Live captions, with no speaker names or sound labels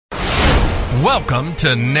Welcome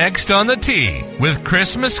to Next on the Tee with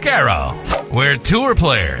Chris Mascaro, where tour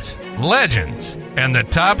players, legends, and the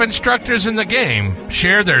top instructors in the game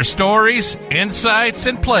share their stories, insights,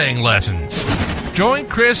 and playing lessons. Join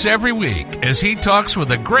Chris every week as he talks with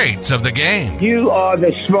the greats of the game. You are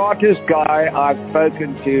the smartest guy I've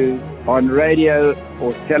spoken to on radio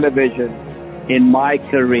or television in my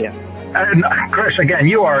career. And Chris, again,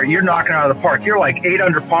 you're knocking out of the park. You're like 8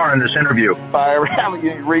 under par in this interview. If I ever have any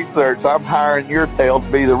research, I'm hiring your tail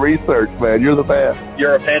to be the research man. You're the best.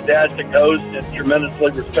 You're a fantastic host and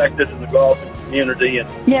tremendously respected in the golf community.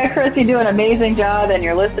 Yeah, Chris, you do an amazing job, and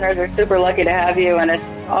your listeners are super lucky to have you, and it's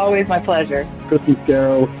always my pleasure. Chris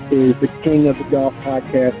Mascaro is the king of the golf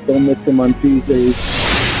podcast. Don't miss him on Tuesdays.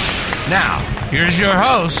 Now, here's your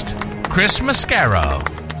host, Chris Mascaro.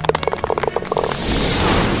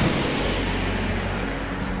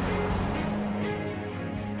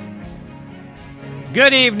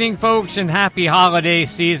 Good evening, folks, and happy holiday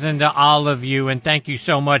season to all of you, and thank you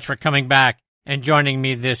so much for coming back and joining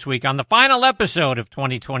me this week on the final episode of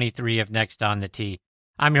 2023 of Next on the Tee.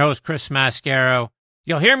 I'm your host, Chris Mascaro.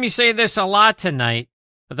 You'll hear me say this a lot tonight,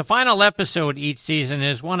 but the final episode each season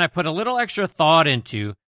is one I put a little extra thought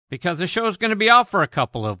into because the show's going to be out for a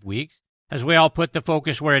couple of weeks, as we all put the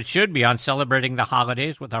focus where it should be on celebrating the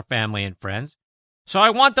holidays with our family and friends. So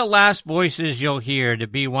I want the last voices you'll hear to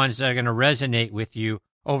be ones that are going to resonate with you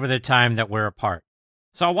over the time that we're apart.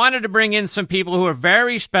 So I wanted to bring in some people who are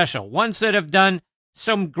very special, ones that have done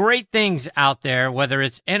some great things out there, whether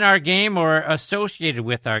it's in our game or associated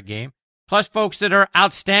with our game, plus folks that are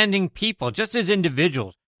outstanding people, just as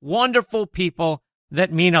individuals, wonderful people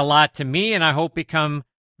that mean a lot to me and I hope become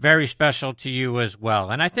very special to you as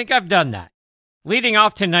well. And I think I've done that. Leading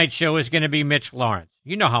off tonight's show is going to be Mitch Laurance.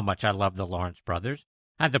 You know how much I love the Laurance brothers.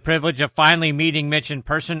 I had the privilege of finally meeting Mitch in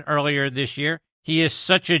person earlier this year. He is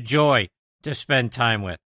such a joy to spend time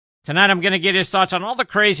with. Tonight I'm going to get his thoughts on all the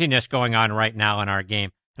craziness going on right now in our game.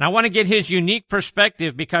 And I want to get his unique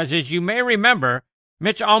perspective because, as you may remember,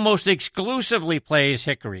 Mitch almost exclusively plays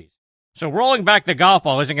hickories. So rolling back the golf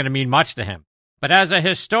ball isn't going to mean much to him. But as a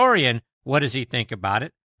historian, what does he think about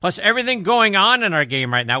it? Plus everything going on in our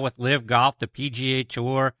game right now with Live Golf, the PGA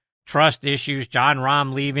Tour, trust issues, Jon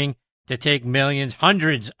Rahm leaving to take millions,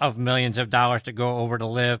 hundreds of millions of dollars to go over to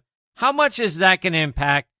Live. How much is that going to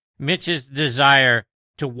impact Mitch's desire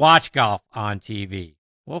to watch golf on TV?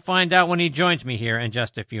 We'll find out when he joins me here in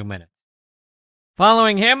just a few minutes.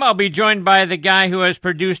 Following him, I'll be joined by the guy who has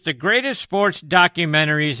produced the greatest sports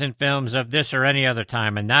documentaries and films of this or any other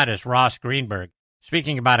time, and that is Ross Greenburg.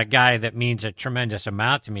 Speaking about a guy that means a tremendous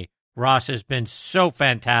amount to me, Ross has been so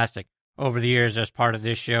fantastic over the years as part of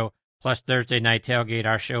this show, plus Thursday Night Tailgate,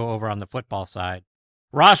 our show over on the football side.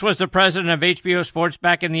 Ross was the president of HBO Sports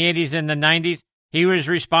back in the 80s and the 90s. He was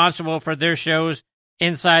responsible for their shows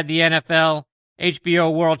Inside the NFL,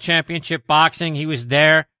 HBO World Championship Boxing. He was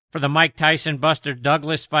there for the Mike Tyson Buster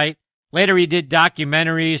Douglas fight. Later, he did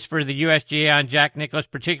documentaries for the USGA on Jack Nicklaus,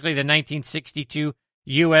 particularly the 1962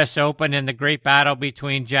 U.S. Open and the great battle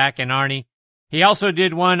between Jack and Arnie. He also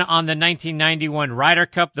did one on the 1991 Ryder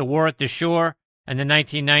Cup, the War at the Shore, and the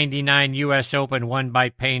 1999 U.S. Open won by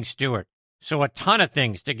Payne Stewart. So a ton of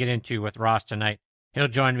things to get into with Ross tonight. He'll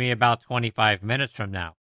join me about 25 minutes from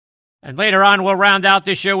now. And later on, we'll round out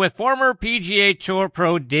the show with former PGA Tour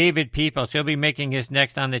pro David Peoples. He'll be making his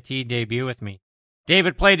Next on the Tee debut with me.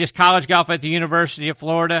 David played his college golf at the University of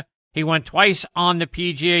Florida. He won twice on the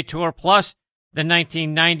PGA Tour, plus the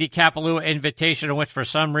 1990 Kapalua Invitational, which for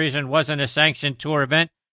some reason wasn't a sanctioned tour event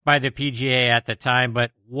by the PGA at the time,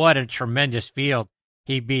 but what a tremendous field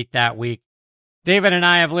he beat that week. David and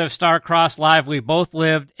I have lived star-crossed live. We both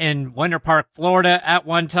lived in Winter Park, Florida at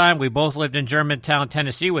one time. We both lived in Germantown,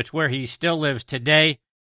 Tennessee, where he still lives today.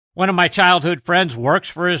 One of my childhood friends works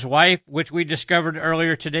for his wife, which we discovered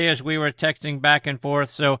earlier today as we were texting back and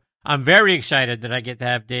forth. So I'm very excited that I get to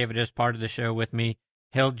have David as part of the show with me.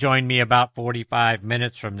 He'll join me about 45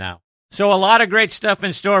 minutes from now. So a lot of great stuff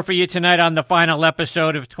in store for you tonight on the final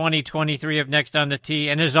episode of 2023 of Next on the Tee.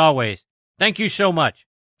 And as always, thank you so much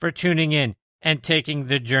for tuning in and taking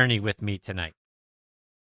the journey with me tonight.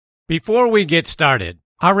 Before we get started,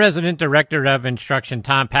 our resident director of instruction,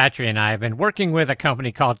 Tom Patry, and I have been working with a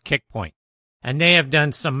company called Kickpoint, and they have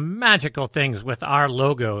done some magical things with our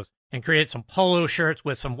logos and created some polo shirts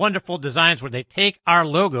with some wonderful designs where they take our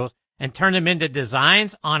logos and turn them into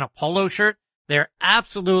designs on a polo shirt. They're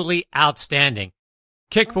absolutely outstanding.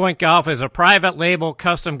 Kickpoint Golf is a private label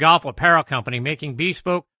custom golf apparel company making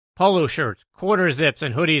bespoke polo shirts, quarter zips,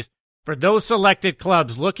 and hoodies for those selected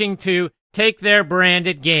clubs looking to take their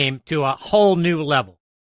branded game to a whole new level.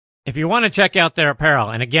 If you want to check out their apparel,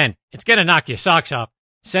 and again, it's going to knock your socks off,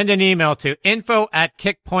 send an email to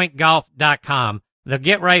info@kickpointgolf.com. They'll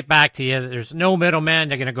get right back to you. There's no middleman.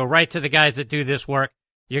 They're going to go right to the guys that do this work.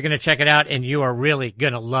 You're going to check it out, and you are really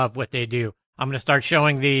going to love what they do. I'm going to start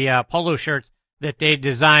showing the polo shirts that they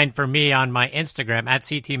designed for me on my Instagram,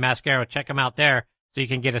 @CTMascaro. Check them out there so you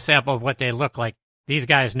can get a sample of what they look like. These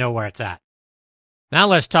guys know where it's at. Now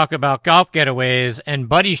let's talk about golf getaways and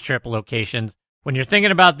buddies trip locations. When you're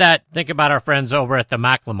thinking about that, think about our friends over at the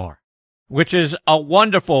Macklemore, which is a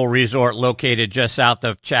wonderful resort located just south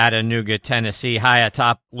of Chattanooga, Tennessee, high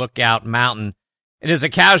atop Lookout Mountain. It is a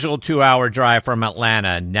casual 2-hour drive from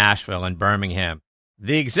Atlanta, Nashville, and Birmingham.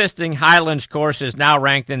 The existing Highlands course is now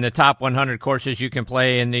ranked in the top 100 courses you can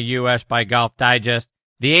play in the U.S. by Golf Digest.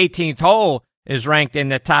 The 18th hole is ranked in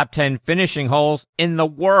the top 10 finishing holes in the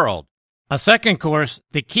world. A second course,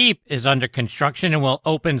 The Keep, is under construction and will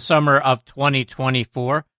open summer of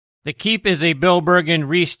 2024. The Keep is a Bill Bergen,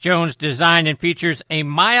 Reese Jones design and features a 1.5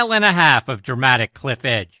 miles of dramatic cliff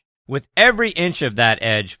edge, with every inch of that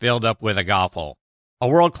edge filled up with a golf hole. A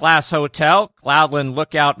world-class hotel, Cloudland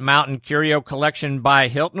Lookout Mountain Curio Collection by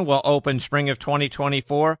Hilton, will open spring of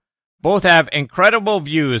 2024. Both have incredible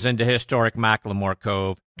views into historic Macklemore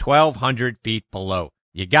Cove, 1,200 feet below.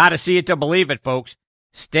 You gotta see it to believe it, folks.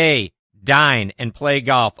 Stay, dine, and play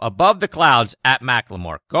golf above the clouds at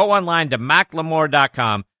Macklemore. Go online to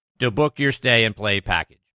macklemore.com to book your stay and play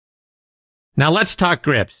package. Now let's talk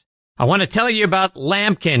grips. I want to tell you about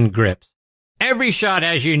Lambkin grips. Every shot,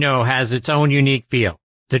 as you know, has its own unique feel.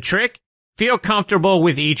 The trick? Feel comfortable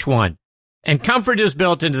with each one. And comfort is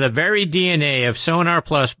built into the very DNA of Sonar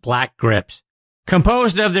Plus Black grips.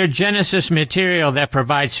 Composed of their Genesis material that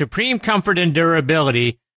provides supreme comfort and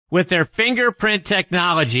durability, with their fingerprint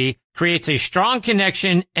technology, creates a strong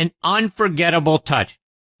connection and unforgettable touch.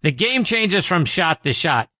 The game changes from shot to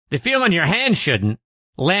shot. The feel in your hand shouldn't.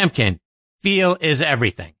 Lambkin, feel is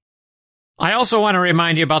everything. I also want to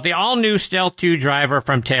remind you about the all-new Stealth 2 driver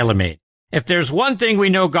from TaylorMade. If there's one thing we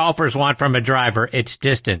know golfers want from a driver, it's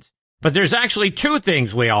distance. But there's actually two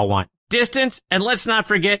things we all want. Distance, and let's not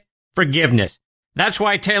forget, forgiveness. That's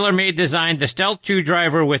why TaylorMade designed the Stealth 2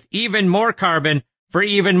 driver with even more carbon for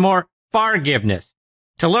even more forgiveness.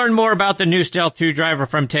 To learn more about the new Stealth 2 driver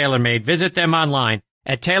from TaylorMade, visit them online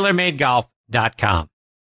at TaylorMadeGolf.com.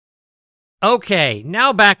 Okay,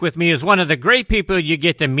 now back with me is one of the great people you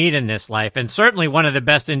get to meet in this life, and certainly one of the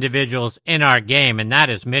best individuals in our game, and that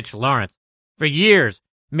is Mitch Laurance. For years,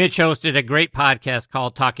 Mitch hosted a great podcast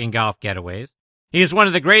called Talking Golf Getaways. He is one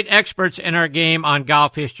of the great experts in our game on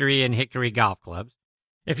golf history and hickory golf clubs.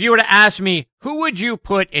 If you were to ask me, who would you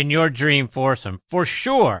put in your dream foursome? For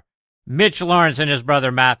sure, Mitch Laurance and his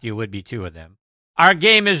brother Matthew would be two of them. Our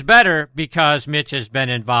game is better because Mitch has been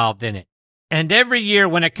involved in it. And every year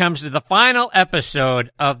when it comes to the final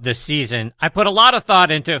episode of the season, I put a lot of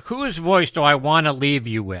thought into whose voice do I want to leave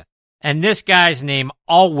you with. And this guy's name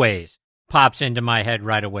always pops into my head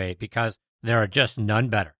right away because there are just none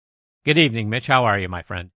better. Good evening, Mitch. How are you, my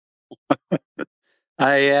friend?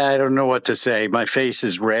 I don't know what to say. My face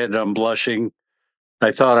is red. I'm blushing.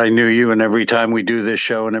 I thought I knew you, and every time we do this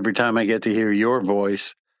show and every time I get to hear your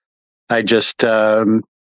voice, I just, I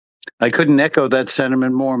couldn't echo that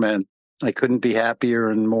sentiment more, man. I couldn't be happier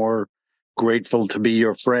and more grateful to be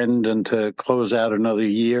your friend and to close out another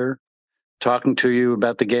year talking to you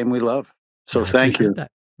about the game we love. So thank you.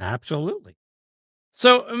 That. Absolutely.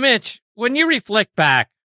 So, Mitch, when you reflect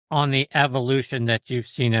back on the evolution that you've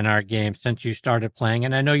seen in our game since you started playing,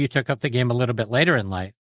 and I know you took up the game a little bit later in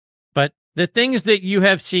life, but the things that you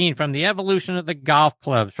have seen from the evolution of the golf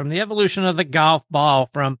clubs, from the evolution of the golf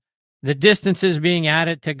ball, from the distances being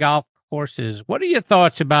added to golf courses, what are your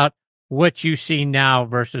thoughts about what you see now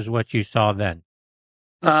versus what you saw then?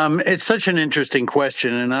 It's such an interesting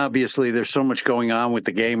question, and obviously there's so much going on with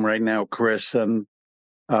the game right now, Chris. And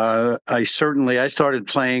I started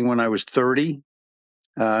playing when I was 30,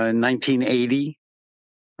 in 1980,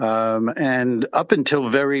 and up until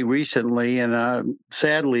very recently, and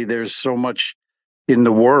sadly, there's so much in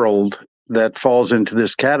the world that falls into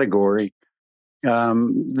this category.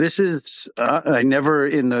 This is, I never,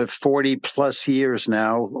 in the 40 plus years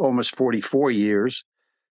now, almost 44 years,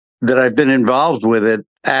 that I've been involved with it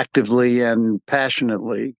actively and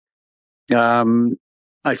passionately.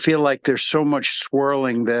 I feel like there's so much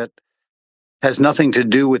swirling that has nothing to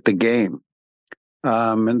do with the game.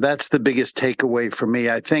 And that's the biggest takeaway for me.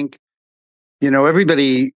 I think,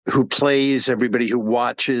 everybody who plays, everybody who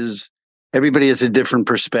watches, everybody has a different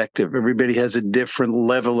perspective. Everybody has a different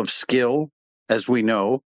level of skill. As we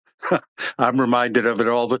know, I'm reminded of it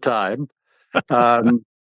all the time.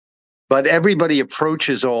 But everybody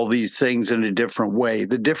approaches all these things in a different way.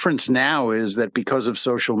 The difference now is that because of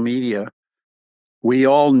social media, we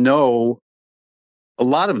all know a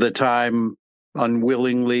lot of the time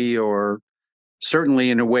unwillingly or certainly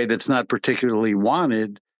in a way that's not particularly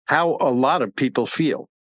wanted, how a lot of people feel.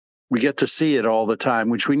 We get to see it all the time,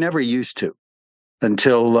 which we never used to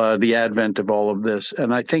until the advent of all of this.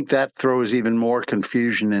 And I think that throws even more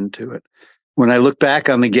confusion into it. When I look back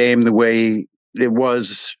on the game the way it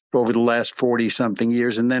was over the last 40 something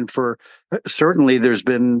years, and then for certainly there's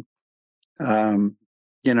been,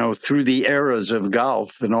 through the eras of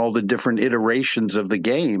golf and all the different iterations of the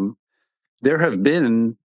game, there have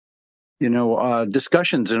been,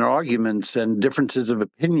 discussions and arguments and differences of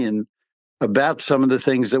opinion about some of the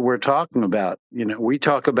things that we're talking about. We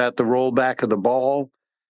talk about the rollback of the ball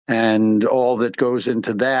and all that goes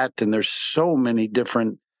into that. And there's so many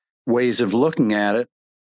different ways of looking at it.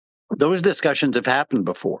 Those discussions have happened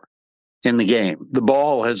before in the game. The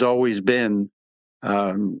ball has always been,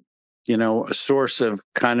 a source of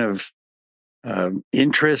kind of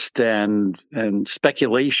interest and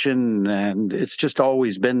speculation. And it's just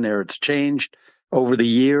always been there. It's changed over the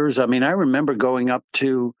years. I mean, I remember going up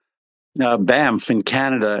to Banff in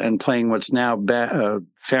Canada and playing what's now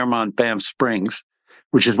Fairmont Banff Springs,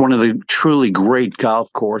 which is one of the truly great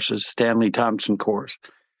golf courses, Stanley Thompson course.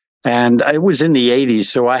 And it was in the 80s,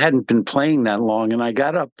 so I hadn't been playing that long. And I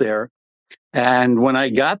got up there. And when I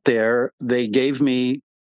got there, they gave me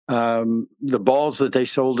the balls that they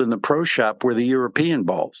sold in the pro shop were the European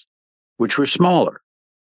balls, which were smaller.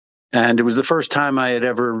 And it was the first time I had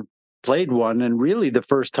ever played one, and really the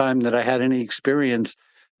first time that I had any experience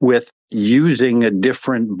with using a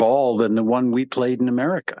different ball than the one we played in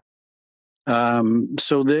America.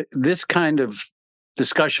 So this kind of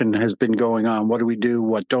discussion has been going on. What do we do?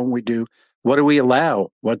 What don't we do? What do we allow?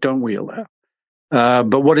 What don't we allow?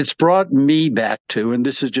 But what it's brought me back to, and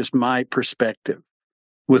this is just my perspective,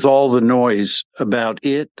 with all the noise about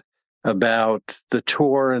it, about the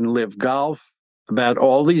tour and live golf, about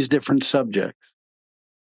all these different subjects,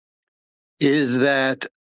 is that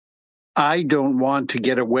I don't want to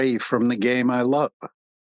get away from the game I love.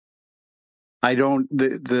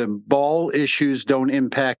 The ball issues don't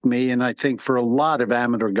impact me. And I think for a lot of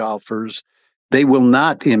amateur golfers, they will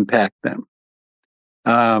not impact them.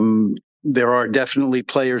 There are definitely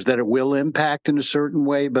players that it will impact in a certain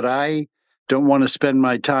way, but I don't want to spend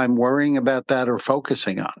my time worrying about that or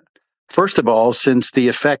focusing on it. First of all, since the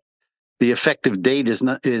effective date is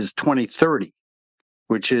 2030,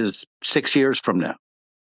 which is 6 years from now.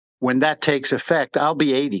 When that takes effect, I'll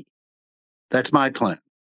be 80. That's my plan.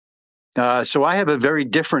 So I have a very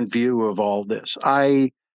different view of all this.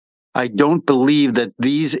 I don't believe that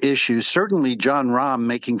these issues, certainly John Rahm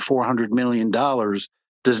making $400 million,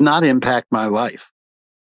 does not impact my life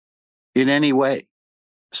in any way.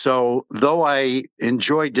 So though I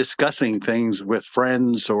enjoy discussing things with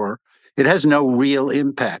friends, it has no real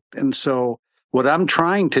impact. And so what I'm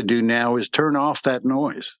trying to do now is turn off that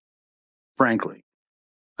noise, frankly.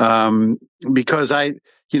 Because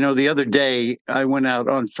the other day I went out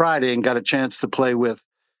on Friday and got a chance to play with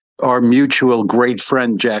our mutual great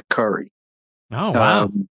friend, Jack Curry. Oh, wow.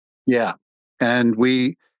 Yeah. And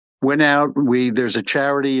we went out, there's a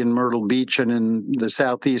charity in Myrtle Beach and in the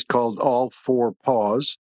Southeast called All Four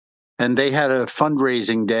Paws. And they had a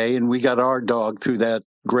fundraising day and we got our dog through that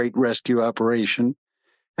great rescue operation.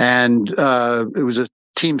 And, it was a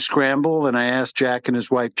team scramble, and I asked Jack and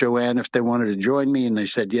his wife Joanne if they wanted to join me, and they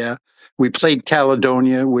said yeah. We played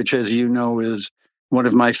Caledonia, which, as you know, is one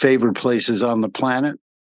of my favorite places on the planet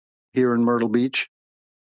here in Myrtle Beach.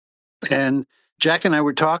 And Jack and I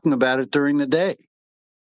were talking about it during the day,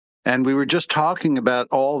 and we were just talking about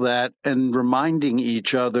all that and reminding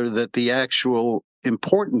each other that the actual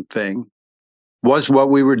important thing was what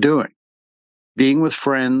we were doing, being with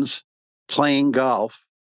friends, playing golf,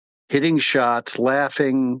 hitting shots,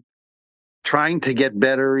 laughing, trying to get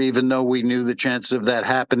better, even though we knew the chances of that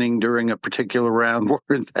happening during a particular round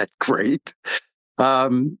weren't that great.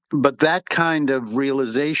 But that kind of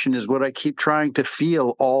realization is what I keep trying to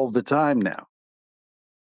feel all the time now.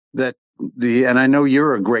 And I know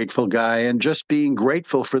you're a grateful guy, and just being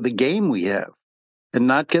grateful for the game we have and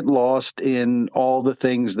not get lost in all the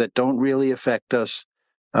things that don't really affect us.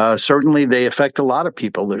 Certainly they affect a lot of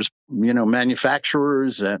people. There's,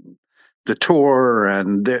 manufacturers and the tour,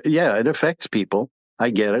 and it affects people.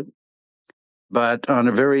 I get it. But on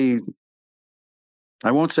a very,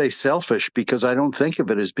 I won't say selfish, because I don't think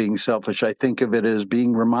of it as being selfish. I think of it as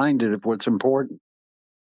being reminded of what's important.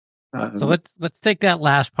 So let's take that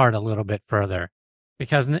last part a little bit further,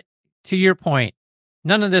 because to your point,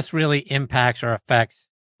 none of this really impacts or affects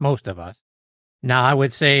most of us. Now, I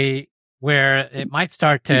would say where it might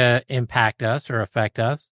start to impact us or affect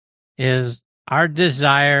us is our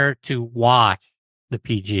desire to watch the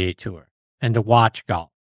PGA Tour and to watch golf.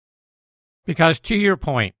 Because to your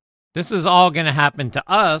point, this is all going to happen to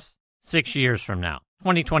us 6 years from now.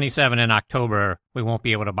 2027 in October, we won't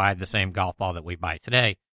be able to buy the same golf ball that we buy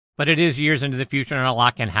today, but it is years into the future and a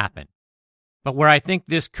lot can happen. But where I think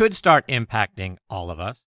this could start impacting all of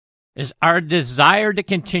us is our desire to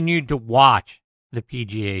continue to watch the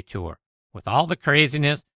PGA Tour with all the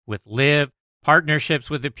craziness, with LIV, partnerships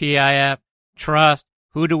with the PIF, trust,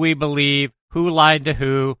 who do we believe, who lied to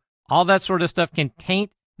who, all that sort of stuff can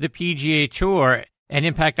taint the PGA Tour and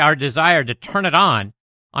impact our desire to turn it on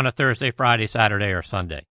a Thursday, Friday, Saturday, or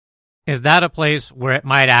Sunday. Is that a place where it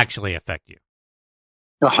might actually affect you?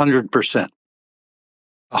 100%.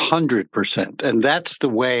 100%. And that's the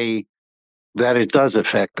way that it does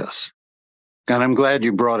affect us. And I'm glad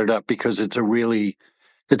you brought it up because it's a really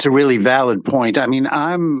valid point. I mean,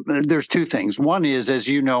 there's two things. One is, as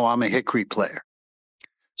you know, I'm a hickory player.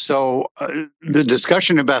 So the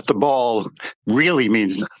discussion about the ball really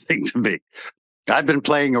means nothing to me. I've been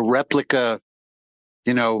playing a replica,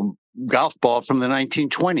 golf ball from the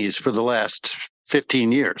 1920s for the last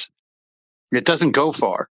 15 years. It doesn't go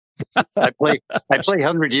far. I play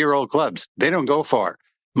 100-year-old clubs. They don't go far.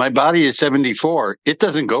 My body is 74. It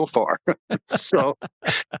doesn't go far. So,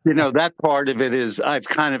 that part of it is I've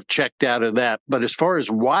kind of checked out of that. But as far as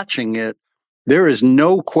watching it, there is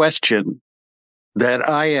no question that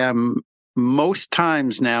I am most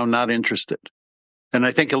times now not interested. And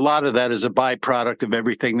I think a lot of that is a byproduct of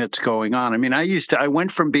everything that's going on. I mean, I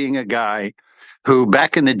went from being a guy who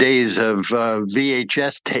back in the days of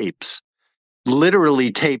VHS tapes,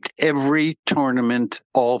 literally taped every tournament,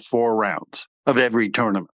 all 4 rounds of every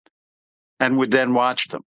tournament, and would then watch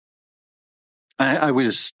them. I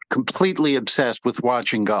was completely obsessed with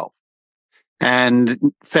watching golf.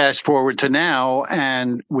 And fast forward to now,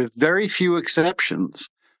 and with very few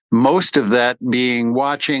exceptions, most of that being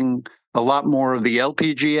watching a lot more of the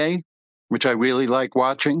LPGA, which I really like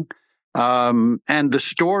watching, and the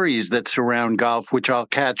stories that surround golf, which I'll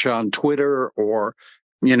catch on Twitter or,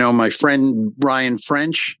 my friend Ryan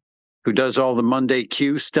French, who does all the Monday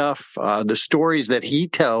Q stuff, the stories that he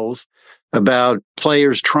tells about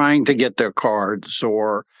players trying to get their cards,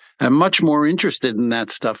 or I'm much more interested in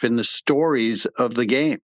that stuff, in the stories of the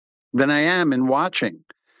game, than I am in watching.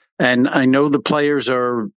 And I know the players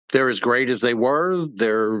they're as great as they were.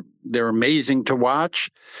 They're amazing to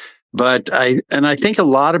watch. But I think a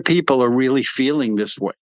lot of people are really feeling this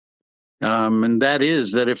way. And that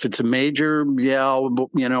is that if it's a major,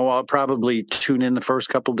 I'll probably tune in the first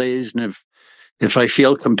couple of days. And if I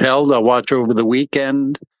feel compelled, I'll watch over the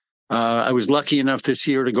weekend. I was lucky enough this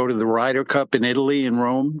year to go to the Ryder Cup in Italy, in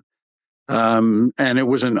Rome. And it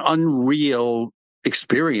was an unreal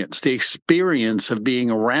experience, the experience of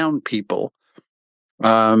being around people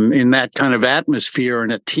in that kind of atmosphere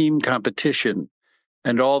and a team competition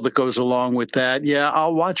and all that goes along with that. Yeah,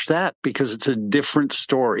 I'll watch that because it's a different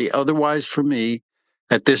story. Otherwise, for me,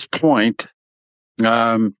 at this point,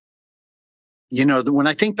 when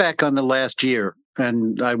I think back on the last year,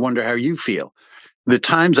 and I wonder how you feel, the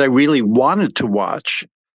times I really wanted to watch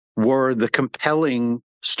were the compelling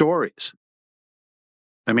stories.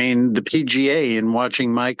 I mean, the PGA and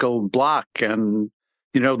watching Michael Block and,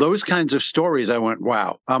 those kinds of stories, I went,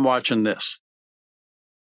 wow, I'm watching this.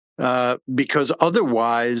 Because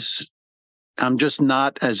otherwise, I'm just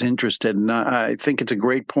not as interested. And I think it's a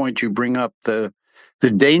great point you bring up. The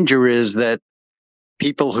danger is that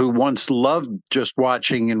people who once loved just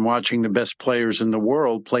watching the best players in the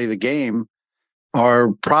world play the game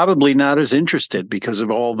are probably not as interested because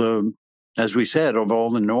of all the, as we said, of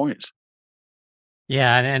all the noise.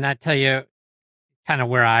 Yeah, and I tell you kind of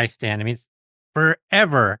where I stand. I mean,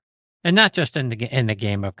 forever, and not just in the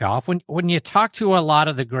game of golf. When you talk to a lot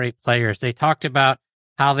of the great players, they talked about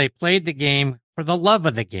how they played the game for the love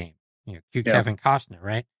of the game. Kevin Costner,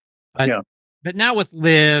 right? But now with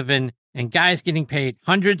LIV and guys getting paid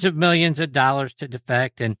hundreds of millions of dollars to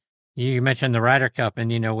defect, and you mentioned the Ryder Cup, and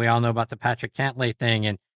we all know about the Patrick Cantlay thing,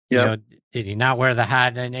 and did he not wear the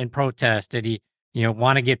hat in protest? Did he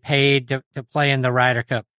want to get paid to play in the Ryder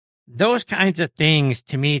Cup? Those kinds of things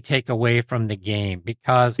to me take away from the game,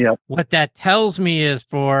 because what that tells me is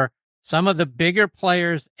for some of the bigger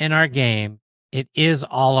players in our game, it is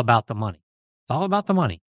all about the money. It's all about the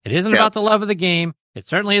money. It isn't about the love of the game. It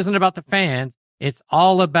certainly isn't about the fans. It's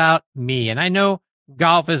all about me. And I know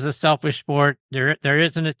golf is a selfish sport. There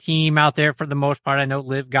isn't a team out there for the most part. I know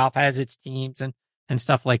LIV Golf has its teams and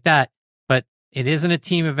stuff like that. But It isn't a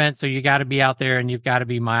team event, so you got to be out there and you've got to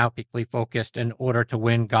be myopically focused in order to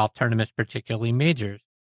win golf tournaments, particularly majors.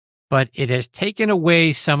 But it has taken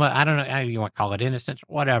away some of, I don't know how you want to call it, innocence,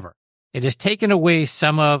 whatever. It has taken away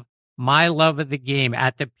some of my love of the game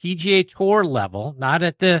at the PGA Tour level, not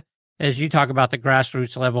at the, as you talk about, the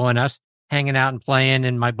grassroots level and us hanging out and playing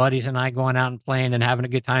and my buddies and I going out and playing and having a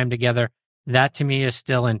good time together. That to me is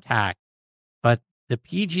still intact. But the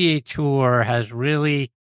PGA Tour has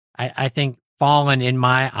really, I think, fallen in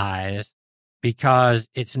my eyes because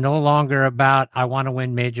it's no longer about, I want to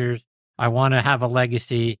win majors. I want to have a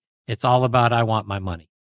legacy. It's all about, I want my money.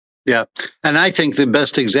 Yeah. And I think the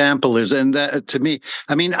best example is, and that to me,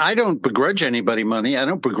 I mean, I don't begrudge anybody money. I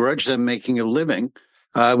don't begrudge them making a living.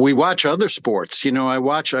 We watch other sports. You know, I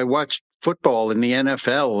watch football in the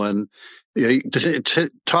NFL, and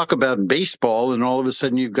to talk about baseball, and all of a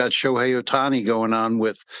sudden you've got Shohei Ohtani going on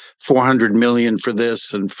with $400 million for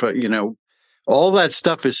this, and for, you know, all that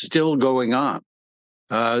stuff is still going on.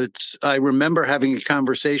 I remember having a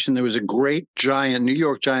conversation. There was a great giant, New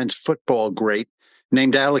York Giants football great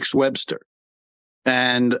named Alex Webster.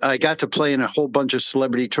 And I got to play in a whole bunch of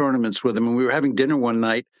celebrity tournaments with him. And we were having dinner one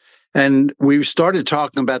night and we started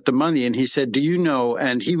talking about the money. And he said, do you know,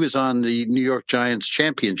 and he was on the New York Giants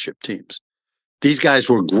championship teams. These guys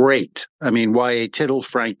were great. I mean, Y.A. Tittle,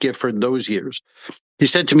 Frank Gifford, those years. He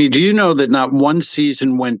said to me, do you know that not one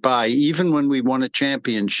season went by, even when we won a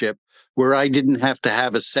championship, where I didn't have to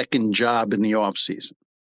have a second job in the off season?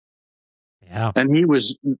 Yeah. And he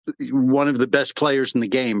was one of the best players in the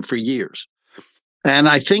game for years. And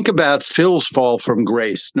I think about Phil's fall from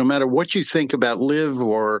grace, no matter what you think about LIV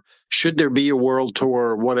or should there be a world tour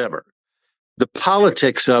or whatever, the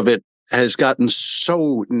politics of it has gotten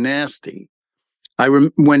so nasty.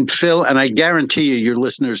 When Phil, and I guarantee you, your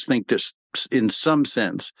listeners think this in some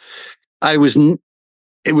sense, it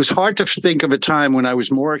was hard to think of a time when I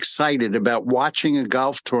was more excited about watching a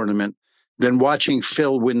golf tournament than watching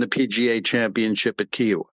Phil win the PGA Championship at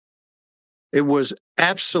Kiawah. It was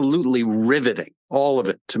absolutely riveting, all of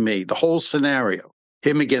it to me, the whole scenario.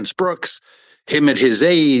 Him against Brooks, him at his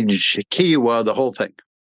age, Kiawah, the whole thing.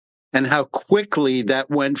 And how quickly that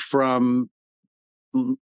went from,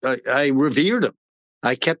 I revered him.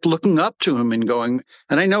 I kept looking up to him and going,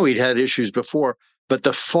 and I know he'd had issues before, but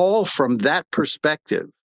the fall from that perspective,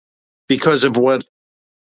 because of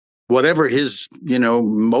whatever his,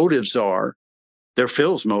 motives are, they're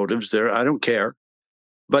Phil's motives. I don't care.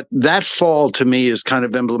 But that fall to me is kind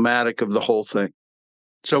of emblematic of the whole thing.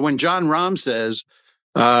 So when John Rahm says,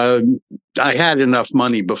 I had enough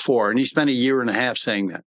money before, and he spent a year and a half saying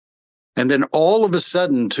that. And then all of a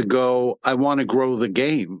sudden to go, I want to grow the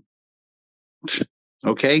game.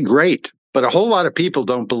 Okay, great. But a whole lot of people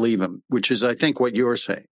don't believe him, which is, I think, what you're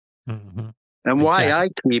saying. Mm-hmm. And why I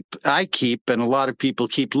keep, and a lot of people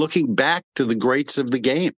keep looking back to the greats of the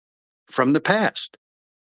game from the past,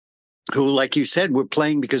 who, like you said, were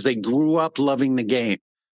playing because they grew up loving the game.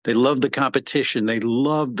 They loved the competition. They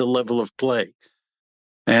loved the level of play.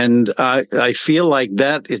 And I feel like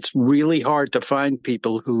that it's really hard to find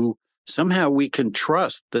people who somehow we can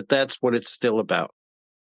trust that that's what it's still about.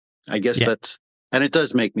 I guess and it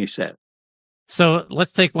does make me sad. So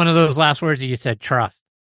let's take one of those last words that you said, trust.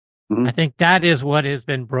 Mm-hmm. I think that is what has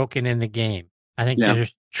been broken in the game. I think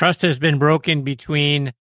trust has been broken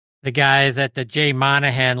between the guys at the Jay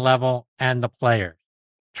Monahan level and the players.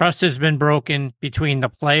 Trust has been broken between the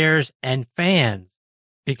players and fans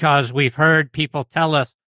because we've heard people tell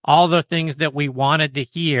us all the things that we wanted to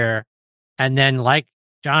hear. And then, like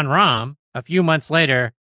John Rahm, a few months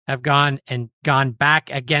later, have gone back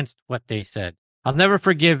against what they said. I'll never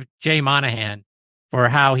forgive Jay Monahan for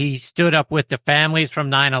how he stood up with the families from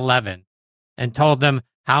 9/11 and told them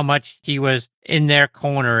how much he was in their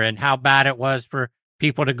corner and how bad it was for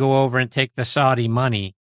people to go over and take the Saudi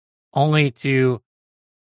money, only to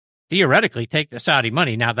theoretically take the Saudi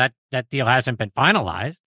money. Now that deal hasn't been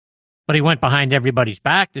finalized, but he went behind everybody's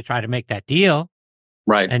back to try to make that deal.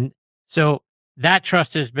 Right. And so that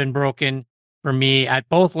trust has been broken for me at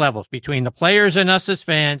both levels, between the players and us as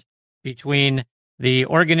fans, between the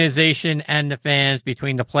organization and the fans,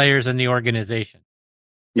 between the players and the organization.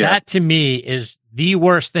 Yeah. That to me is the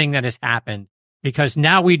worst thing that has happened because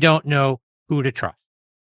now we don't know who to trust.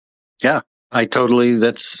 Yeah,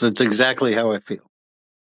 that's exactly how I feel.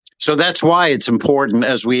 So that's why it's important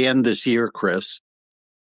as we end this year, Chris,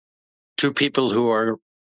 to people who are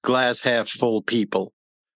glass half full people,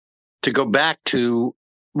 to go back to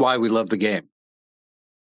why we love the game.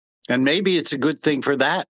 And maybe it's a good thing for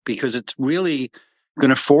that because it's really going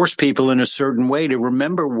to force people in a certain way to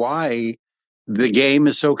remember why the game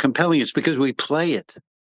is so compelling. It's because we play it.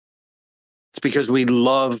 It's because we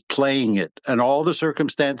love playing it and all the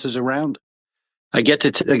circumstances around it. I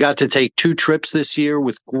got to take 2 trips this year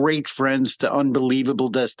with great friends to unbelievable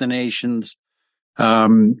destinations,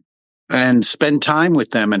 and spend time with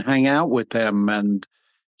them and hang out with them. And,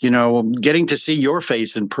 getting to see your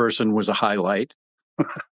face in person was a highlight.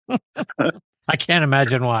 I can't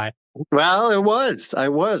imagine why. Well, it was. I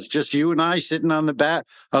was just you and I sitting on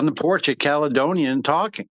the porch at Caledonia and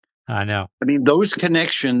talking. I know. I mean, those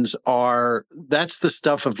connections that's the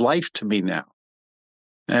stuff of life to me now.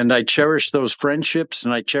 And I cherish those friendships,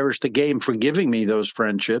 and I cherish the game for giving me those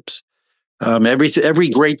friendships. Every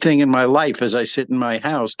great thing in my life as I sit in my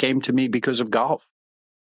house came to me because of golf.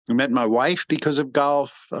 I met my wife because of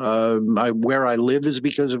golf. Where I live is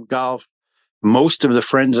because of golf. Most of the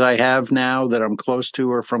friends I have now that I'm close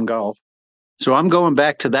to are from golf. So I'm going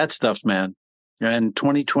back to that stuff, man. And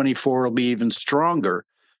 2024 will be even stronger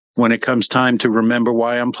when it comes time to remember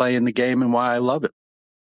why I'm playing the game and why I love it.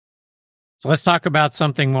 So let's talk about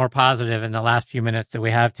something more positive in the last few minutes that we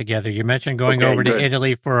have together. You mentioned going over to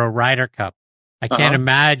Italy for a Ryder Cup. I can't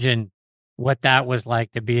imagine what that was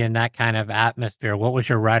like to be in that kind of atmosphere. What was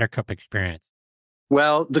your Ryder Cup experience?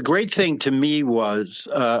 Well, the great thing to me was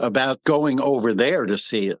about going over there to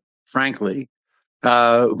see it, frankly,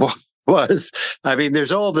 there's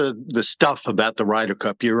all the stuff about the Ryder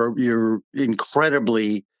Cup. You're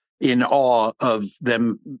incredibly in awe of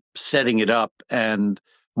them setting it up and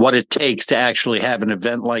what it takes to actually have an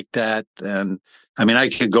event like that. And I mean, I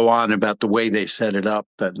could go on about the way they set it up,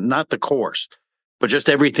 but not the course, but just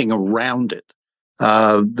everything around it.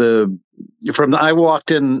 I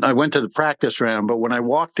walked in, I went to the practice round, but when I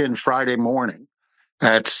walked in Friday morning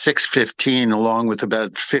at 6:15, along with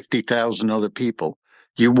about 50,000 other people,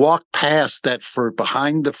 you walk past that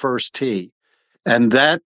behind the first tee, and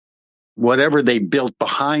that whatever they built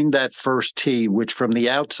behind that first tee, which from the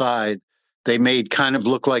outside they made kind of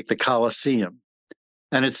look like the Coliseum.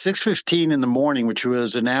 And at 6:15 in the morning, which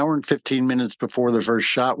was an hour and 15 minutes before the first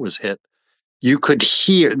shot was hit, you could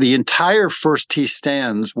hear the entire first tee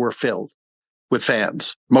stands were filled with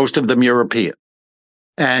fans, most of them European.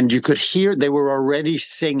 And you could hear they were already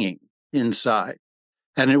singing inside.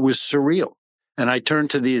 And it was surreal. And I turned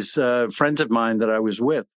to these friends of mine that I was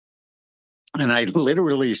with, and I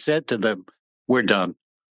literally said to them, "We're done."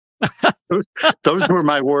 Those were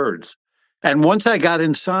my words. And once I got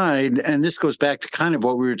inside, and this goes back to kind of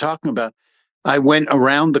what we were talking about, I went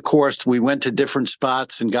around the course. We went to different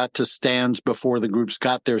spots and got to stands before the groups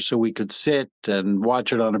got there so we could sit and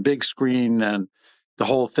watch it on a big screen and the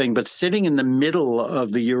whole thing. But sitting in the middle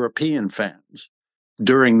of the European fans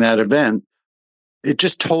during that event, it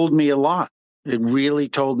just told me a lot. It really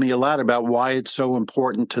told me a lot about why it's so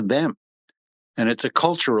important to them. And it's a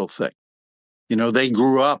cultural thing. They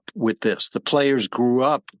grew up with this. The players grew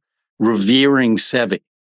up revering Seve.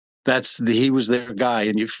 He was their guy,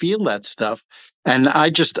 and you feel that stuff. And I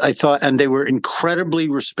thought, and they were incredibly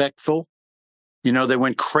respectful. They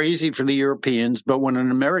went crazy for the Europeans, but when an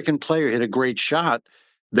American player hit a great shot,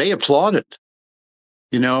 they applauded.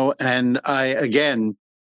 And I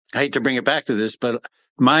hate to bring it back to this, but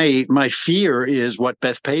my fear is what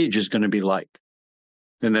Beth Page is going to be like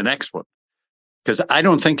in the next one. Because I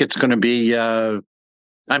don't think it's going to be,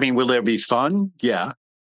 will there be fun? Yeah.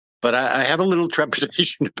 But I have a little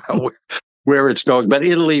trepidation about where it's going. But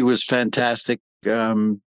Italy was fantastic.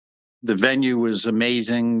 The venue was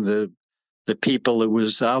amazing. The people,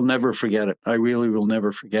 I'll never forget it. I really will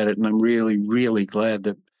never forget it. And I'm really, really glad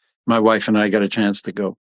that my wife and I got a chance to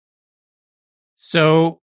go.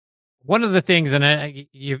 So one of the things, and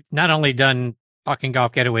you've not only done Talking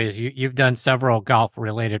Golf Getaways, you've done several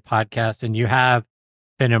golf-related podcasts, and you have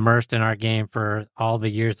been immersed in our game for all the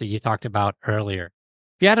years that you talked about earlier.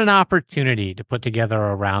 If you had an opportunity to put together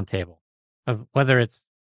a roundtable of whether it's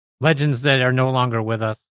legends that are no longer with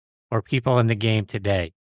us or people in the game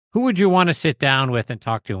today, who would you want to sit down with and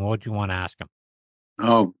talk to, and what would you want to ask them?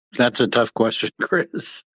 Oh, that's a tough question,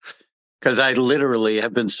 Chris. Because I literally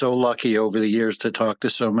have been so lucky over the years to talk to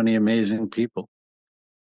so many amazing people.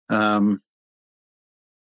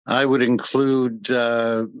 I would include,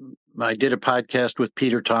 I did a podcast with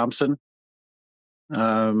Peter Thompson.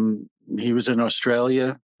 He was in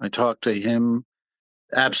Australia. I talked to him.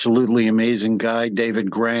 Absolutely amazing guy.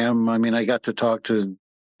 David Graham. I got to talk to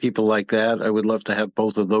people like that. I would love to have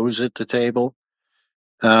both of those at the table.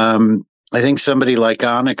 I think somebody like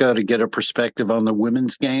Annika to get a perspective on the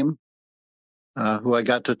women's game. Who I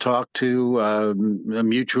got to talk to, a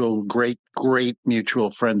mutual, great mutual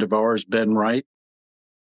friend of ours, Ben Wright.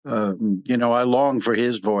 I long for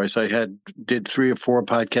his voice. I did 3 or 4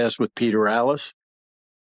 podcasts with Peter Allis.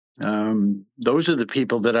 Those are the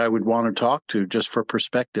people that I would want to talk to just for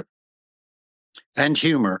perspective and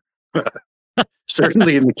humor.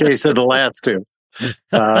 Certainly in the case of the last two.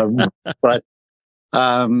 But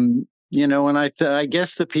and I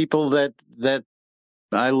guess the people that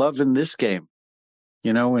I love in this game,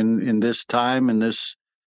 in this time, in this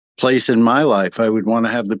place in my life, I would want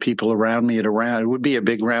to have the people around me It would be a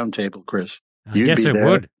big round table, Chris. Yes, it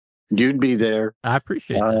would. You'd be there. I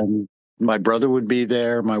appreciate that. My brother would be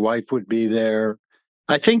there. My wife would be there.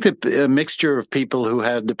 I think that a mixture of people who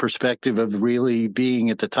had the perspective of really being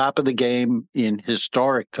at the top of the game in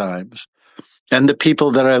historic times, and the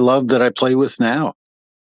people that I love that I play with now,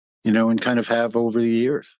 and kind of have over the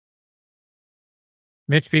years.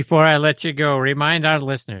 Mitch, before I let you go, remind our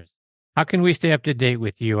listeners, how can we stay up to date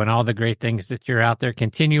with you and all the great things that you're out there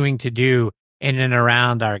continuing to do in and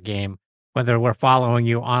around our game, whether we're following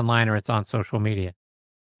you online or it's on social media?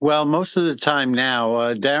 Well, most of the time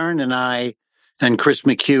now, Darren and I and Chris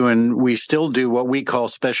McEwen, we still do what we call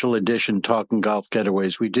special edition Talking Golf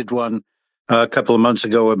Getaways. We did one a couple of months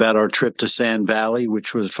ago about our trip to Sand Valley,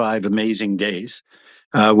 which was 5 amazing days.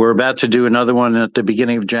 We're about to do another one at the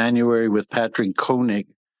beginning of January with Patrick Koenig.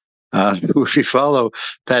 If you follow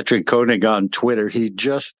Patrick Koenig on Twitter, he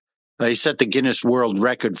set the Guinness World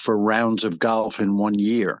Record for rounds of golf in 1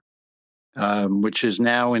 year, which is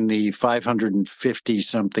now in the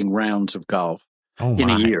 550-something rounds of golf in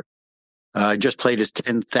a year. Just played his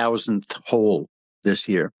 10,000th hole this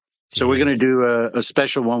year. So we're going to do a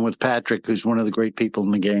special one with Patrick, who's one of the great people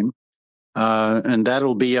in the game. And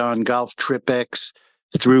that'll be on Golf TripX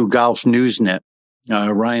through Golf Newsnet.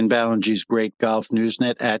 Ryan Ballingee's great Golf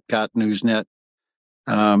Newsnet at Got Newsnet,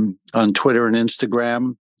 on Twitter and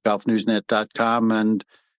Instagram, golfnewsnet.com. And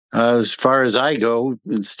as far as I go,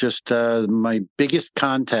 it's just my biggest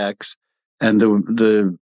contacts. And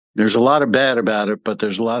there's a lot of bad about it, but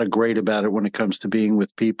there's a lot of great about it when it comes to being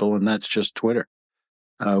with people. And that's just Twitter,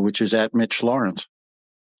 which is at Mitch Laurance.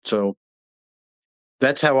 So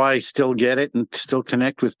that's how I still get it and still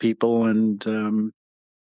connect with people. And,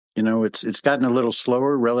 it's gotten a little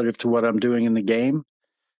slower relative to what I'm doing in the game,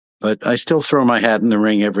 but I still throw my hat in the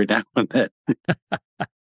ring every now and then.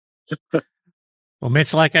 Well,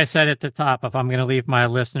 Mitch, like I said at the top, if I'm going to leave my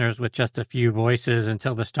listeners with just a few voices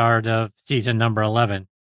until the start of season number 11,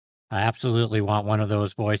 I absolutely want one of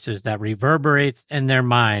those voices that reverberates in their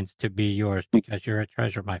minds to be yours, because you're a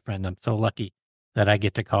treasure, my friend. I'm so lucky that I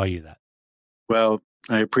get to call you that. Well,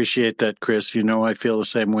 I appreciate that, Chris. I feel the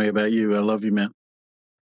same way about you. I love you, man.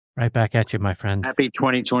 Right back at you, my friend. Happy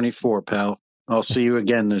 2024, pal. I'll see you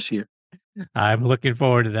again this year. I'm looking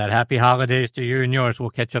forward to that. Happy holidays to you and yours. We'll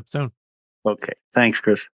catch up soon. Okay. Thanks,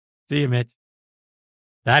 Chris. See you, Mitch.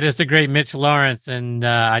 That is the great Mitch Laurance, and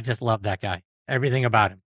I just love that guy. Everything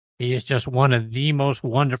about him. He is just one of the most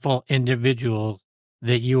wonderful individuals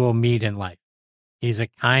that you will meet in life. He's a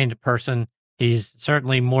kind person. He's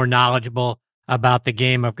certainly more knowledgeable about the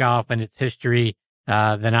game of golf and its history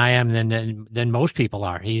than I am, than most people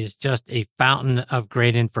are. He's just a fountain of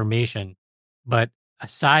great information. But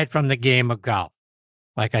aside from the game of golf,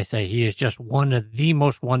 like I say, he is just one of the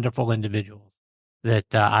most wonderful individuals that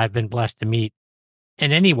I've been blessed to meet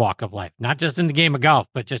in any walk of life, not just in the game of golf,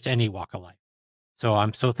 but just any walk of life. So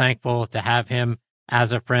I'm so thankful to have him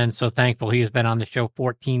as a friend. So thankful he has been on the show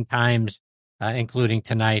 14 times, including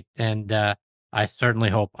tonight. And I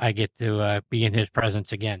certainly hope I get to be in his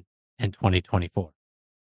presence again in 2024.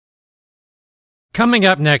 Coming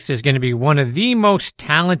up next is going to be one of the most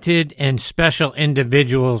talented and special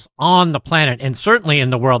individuals on the planet, and certainly in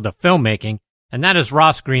the world of filmmaking, and that is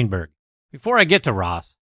Ross Greenburg. Before I get to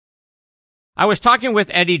Ross, I was talking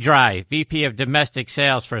with Eddie Dry, VP of Domestic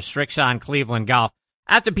Sales for Strixon Cleveland Golf,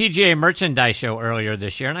 at the PGA Merchandise Show earlier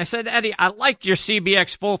this year, and I said, Eddie, I like your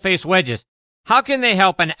CBX full-face wedges. How can they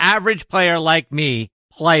help an average player like me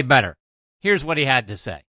play better? Here's what he had to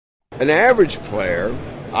say. An average player,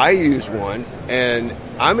 I use one, and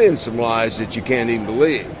I'm in some lies that you can't even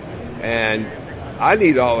believe. And I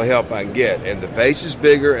need all the help I can get. And the face is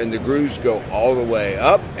bigger, and the grooves go all the way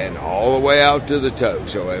up and all the way out to the toe.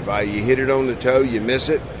 So if you hit it on the toe, you miss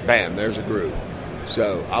it, bam, there's a groove.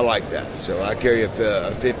 So I like that. So I carry a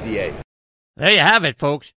 58. There you have it,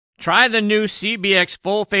 folks. Try the new CBX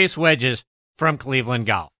full-face wedges from Cleveland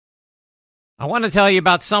Golf. I want to tell you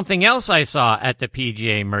about something else I saw at the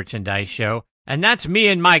PGA Merchandise Show, and that's me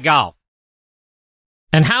and my golf.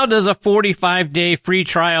 And how does a 45-day free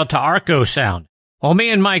trial to Arccos sound? Well,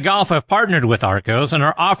 me and my golf have partnered with Arccos and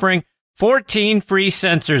are offering 14 free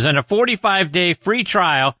sensors and a 45-day free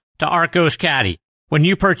trial to Arccos Caddy when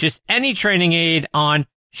you purchase any training aid on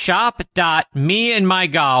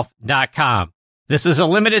shop.meandmygolf.com. This is a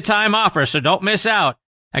limited time offer, so don't miss out.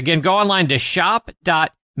 Again, go online to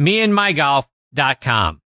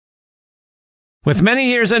shop.meandmygolf.com. With many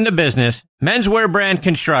years in the business, menswear brand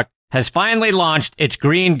Construct has finally launched its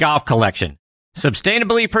green golf collection,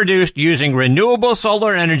 sustainably produced using renewable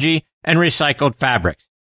solar energy and recycled fabrics.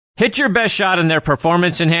 Hit your best shot in their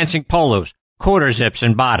performance-enhancing polos, quarter zips,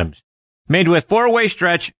 and bottoms. Made with 4-way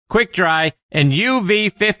stretch, quick dry, and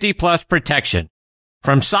UV 50+ protection.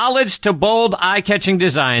 From solids to bold, eye-catching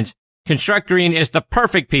designs, Construct Green is the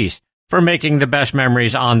perfect piece for making the best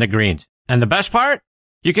memories on the greens. And the best part?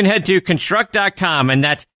 You can head to construct.com, and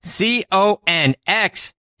that's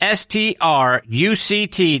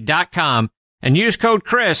CONXSTRUCT.com, and use code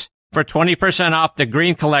Chris for 20% off the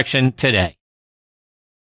green collection today.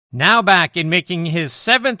 Now back in making his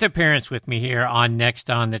 7th appearance with me here on Next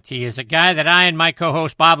on the Tee is a guy that I and my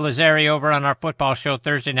co-host Bob Lazari over on our football show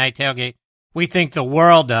Thursday Night Tailgate, we think the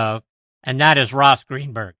world of, and that is Ross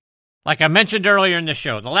Greenburg. Like I mentioned earlier in the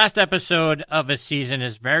show, the last episode of a season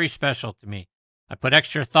is very special to me. I put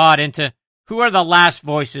extra thought into who are the last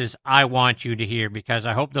voices I want you to hear, because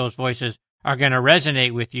I hope those voices are going to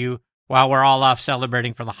resonate with you while we're all off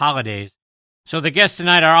celebrating for the holidays. So the guests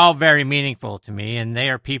tonight are all very meaningful to me, and they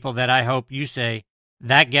are people that I hope you say,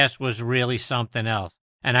 that guest was really something else.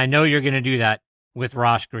 And I know you're going to do that with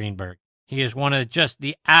Ross Greenburg. He is one of just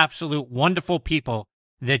the absolute wonderful people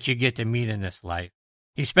that you get to meet in this life.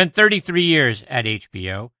 He spent 33 years at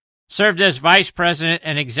HBO, served as vice president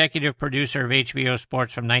and executive producer of HBO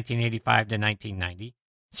Sports from 1985 to 1990,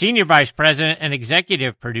 senior vice president and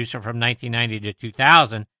executive producer from 1990 to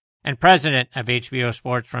 2000, and president of HBO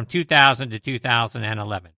Sports from 2000 to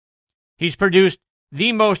 2011. He's produced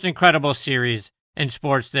the most incredible series in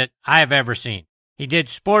sports that I have ever seen. He did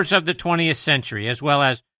Sports of the 20th Century, as well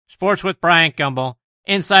as Sports with Bryant Gumbel,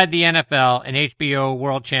 Inside the NFL, and HBO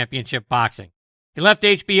World Championship Boxing. He left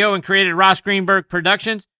HBO and created Ross Greenburg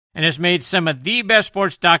Productions and has made some of the best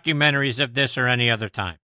sports documentaries of this or any other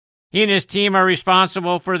time. He and his team are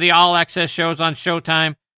responsible for the all-access shows on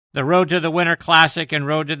Showtime, the Road to the Winter Classic and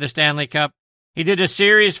Road to the Stanley Cup. He did a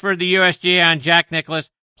series for the USGA on Jack Nicklaus,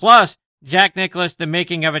 plus Jack Nicklaus, The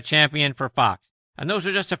Making of a Champion for Fox. And those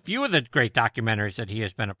are just a few of the great documentaries that he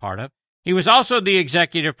has been a part of. He was also the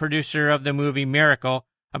executive producer of the movie Miracle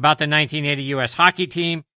about the 1980 U.S. hockey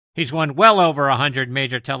team. He's won well over 100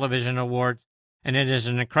 major television awards, and it is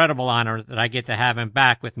an incredible honor that I get to have him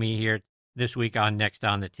back with me here this week on Next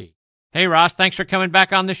on the Tee. Hey, Ross, thanks for coming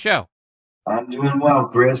back on the show. I'm doing well,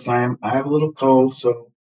 Chris. I have a little cold,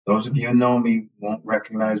 so those of you who know me won't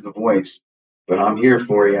recognize the voice, but I'm here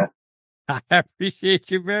for you. I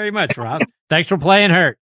appreciate you very much, Ross. Thanks for playing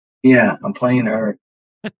hurt. Yeah, I'm playing hurt.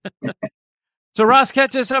 So, Ross,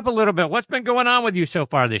 catch us up a little bit. What's been going on with you so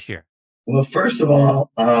far this year? Well, first of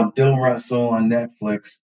all, Bill Russell on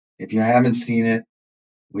Netflix. If you haven't seen it,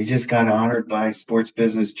 we just got honored by Sports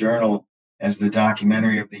Business Journal as the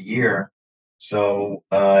documentary of the year. So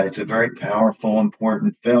it's a very powerful,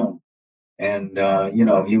 important film. And,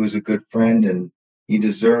 he was a good friend and he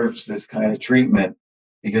deserves this kind of treatment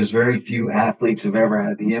because very few athletes have ever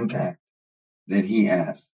had the impact that he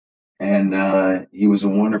has. And he was a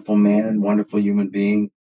wonderful man, wonderful human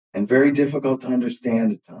being, and very difficult to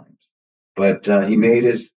understand at times. But he made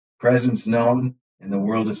his presence known in the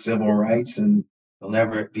world of civil rights, and there'll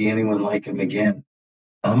never be anyone like him again.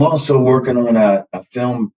 I'm also working on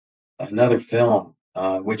another film,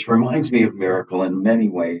 which reminds me of Miracle in many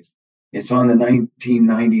ways. It's on the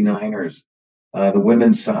 1999ers, the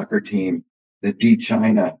women's soccer team that beat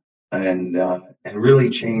China and really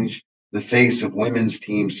changed the face of women's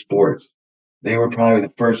team sports. They were probably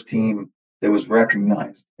the first team that was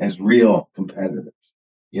recognized as real competitors.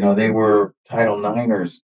 They were Title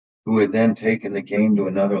Niners who had then taken the game to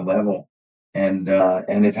another level, and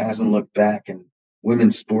it hasn't looked back. And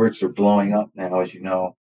women's sports are blowing up now, as you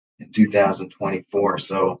know, in 2024.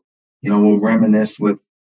 So, we'll reminisce with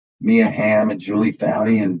Mia Hamm and Julie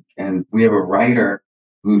Foudy, and we have a writer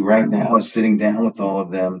who right now is sitting down with all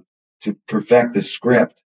of them to perfect the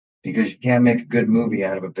script, because you can't make a good movie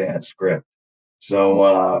out of a bad script.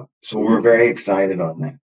 So we're very excited on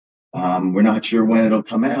that. We're not sure when it'll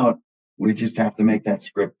come out. We just have to make that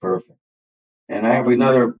script perfect. And I have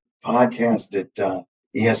another podcast at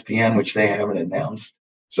ESPN, which they haven't announced,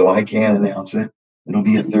 so I can't announce it. It'll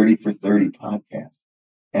be a 30 for 30 podcast.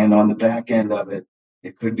 And on the back end of it,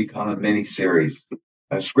 it could become a mini-series,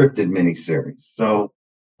 a scripted mini-series. So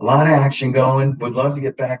a lot of action going. Would love to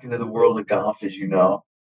get back into the world of golf, as you know.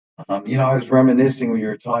 I was reminiscing when you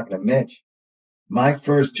were talking to Mitch. My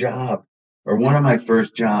first job, or one of my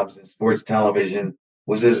first jobs in sports television,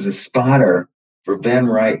 was as a spotter for Ben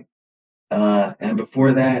Wright And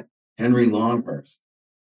before that, Henry Longhurst.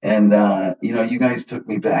 And, you guys took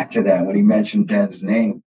me back to that when he mentioned Ben's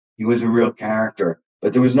name. He was a real character,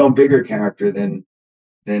 but there was no bigger character than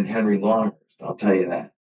Henry Longhurst. I'll tell you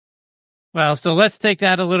that. Well, so let's take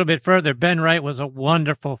that a little bit further. Ben Wright was a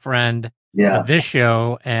wonderful friend of this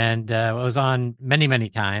show, and was on many, many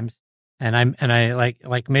times. And I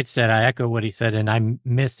like Mitch said, I echo what he said, and I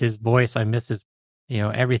miss his voice. I miss his,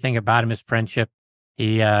 everything about him, his friendship.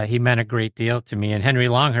 He meant a great deal to me. And Henry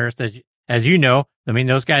Longhurst, as you know, I mean,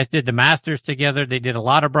 those guys did the Masters together. They did a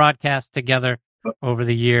lot of broadcasts together over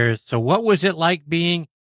the years. So what was it like being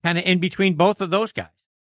kind of in between both of those guys?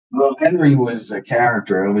 Well, Henry was a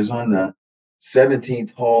character. I was on the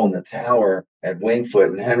 17th hole in the tower at Wingfoot,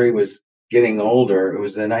 and Henry was getting older. It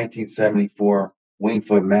was the 1974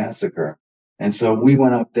 Wingfoot massacre. And so we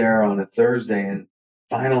went up there on a Thursday, and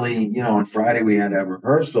finally, on Friday we had a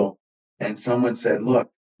rehearsal, and someone said,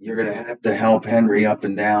 look, you're going to have to help Henry up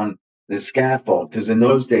and down the scaffold, because in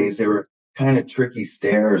those days they were kind of tricky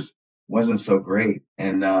stairs. Wasn't so great.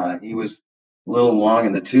 And he was a little long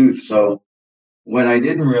in the tooth. So what I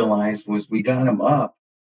didn't realize was we got him up,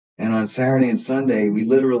 and on Saturday and Sunday, we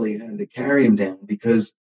literally had to carry him down,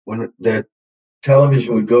 because when the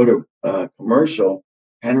television would go to commercial,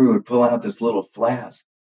 Henry would pull out this little flask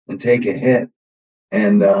and take a hit.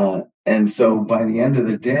 And so by the end of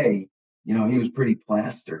the day, he was pretty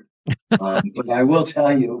plastered. But I will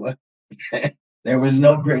tell you, there was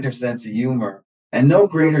no greater sense of humor and no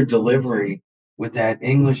greater delivery with that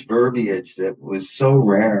English verbiage that was so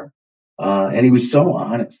rare. And he was so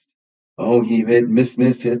honest. Oh, he hit,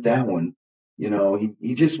 hit that one.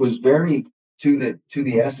 He just was very to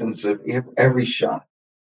the essence of every shot.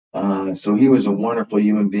 So he was a wonderful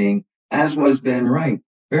human being, as was Ben Wright.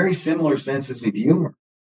 Very similar senses of humor.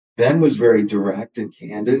 Ben was very direct and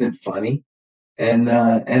candid and funny, and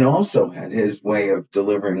also had his way of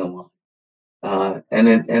delivering a line,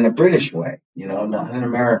 and a British way, not an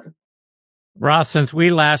American. Ross, since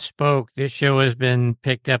we last spoke, this show has been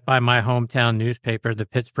picked up by my hometown newspaper, the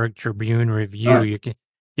Pittsburgh Tribune-Review.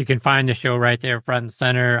 You can find the show right there front and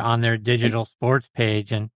center on their digital sports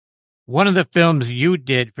page. And one of the films you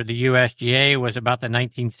did for the USGA was about the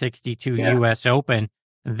 1962 U.S. Open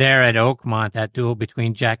there at Oakmont, that duel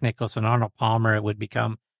between Jack Nicklaus and Arnold Palmer. It would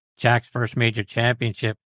become Jack's first major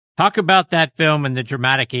championship. Talk about that film and the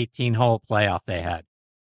dramatic 18-hole playoff they had.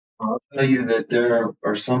 I'll tell you that there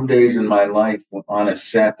are some days in my life on a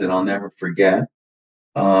set that I'll never forget.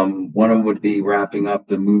 One of them would be wrapping up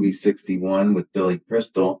the movie 61 with Billy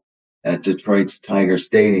Crystal at Detroit's Tiger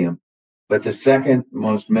Stadium. But the second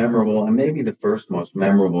most memorable, and maybe the first most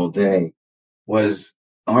memorable day, was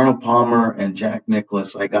Arnold Palmer and Jack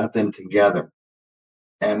Nicklaus. I got them together,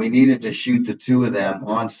 and we needed to shoot the two of them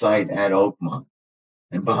on site at Oakmont.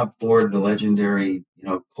 And Bob Ford, the legendary,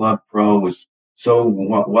 club pro, was so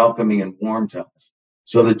welcoming and warm to us.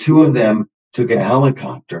 So the two of them took a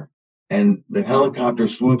helicopter, and the helicopter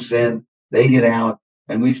swoops in, they get out,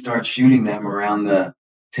 and we start shooting them around the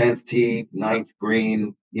 10th tee, 9th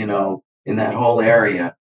green, in that whole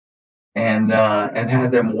area, and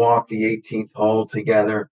had them walk the 18th hole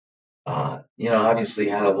together. Obviously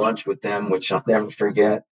had a lunch with them, which I'll never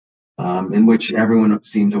forget, in which everyone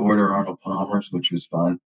seemed to order Arnold Palmer's, which was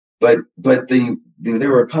fun. But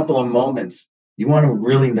there were a couple of moments. You want a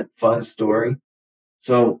really fun story?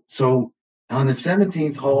 So on the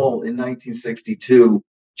 17th hole in 1962,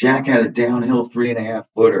 Jack had a downhill 3.5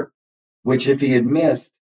 footer, which if he had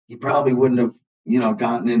missed, he probably wouldn't have,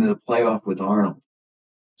 gotten into the playoff with Arnold.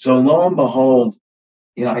 So lo and behold,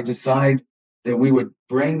 I decide that we would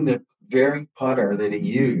bring the very putter that he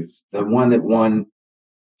used, the one that won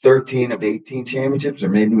 13 of 18 championships, or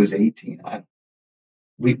maybe it was 18.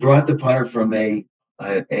 We brought the putter from a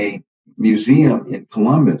museum in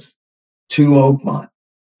Columbus to Oakmont.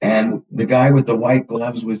 And the guy with the white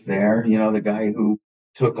gloves was there, the guy who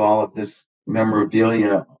took all of this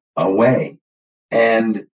memorabilia away.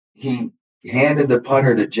 And he handed the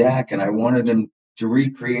putter to Jack, and I wanted him to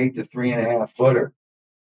recreate the 3.5 footer.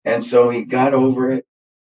 And so he got over it,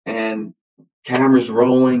 and camera's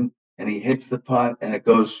rolling, and he hits the putt, and it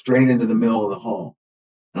goes straight into the middle of the hole.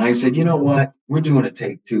 And I said, you know what? We're doing a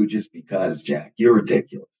take two just because, Jack. You're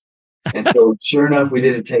ridiculous. And so sure enough, we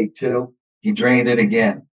did a take two. He drained it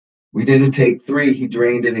again. We did a take three. He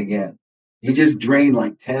drained it again. He just drained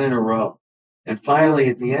like 10 in a row. And finally,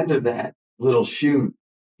 at the end of that little shoot,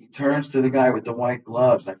 he turns to the guy with the white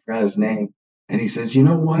gloves. I forgot his name. And he says, you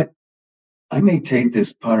know what? I may take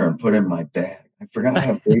this putter and put it in my bag. I forgot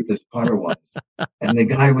how great this putter was. And the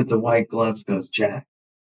guy with the white gloves goes, Jack,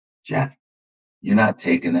 you're not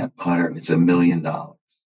taking that putter. It's $1 million.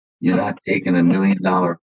 you're not taking $1 million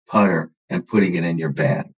putter and putting it in your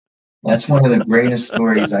bag. That's one of the greatest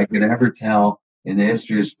stories I could ever tell in the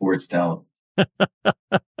history of sports television.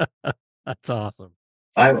 That's awesome.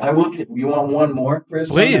 I will. You want one more, Chris?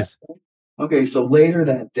 Please. Okay, so later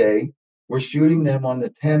that day, we're shooting them on the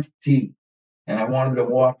 10th tee, and I want them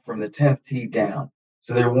to walk from the 10th tee down.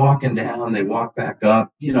 So they're walking down, they walk back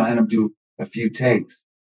up, I had them do a few takes.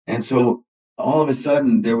 And so all of a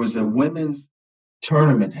sudden, there was a women's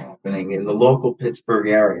tournament happening in the local Pittsburgh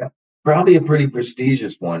area, probably a pretty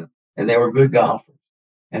prestigious one, and they were good golfers.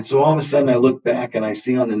 And so all of a sudden, I look back and I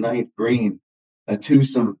see on the 9th green, a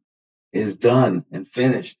twosome is done and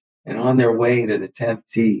finished and on their way to the 10th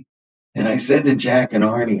tee. And I said to Jack and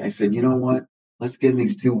Arnie, I said, you know what? Let's give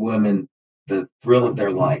these two women the thrill of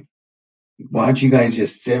their life. Why don't you guys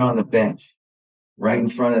just sit on the bench right in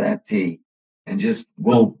front of that tee and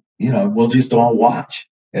we'll just all watch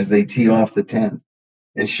as they tee off the 10th.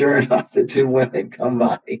 And sure enough, the two women come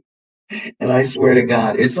by. And I swear to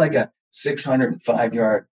God, it's like a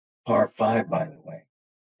 605-yard par 5, by the way.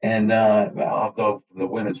 And although from the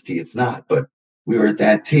women's tee, it's not, but we were at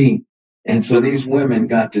that tee. And so these women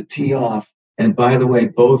got to tee off. And by the way,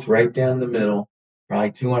 both right down the middle,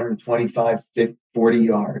 probably 225, 40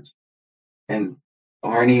 yards. And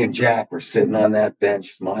Arnie and Jack were sitting on that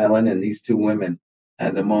bench smiling. And these two women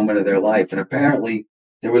had the moment of their life. And apparently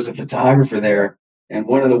there was a photographer there. And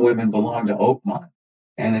one of the women belonged to Oakmont.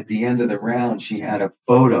 And at the end of the round, she had a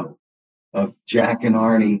photo of Jack and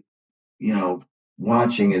Arnie,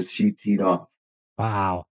 watching as she teed off.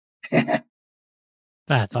 Wow.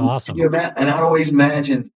 That's awesome. And I always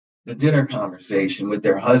imagined the dinner conversation with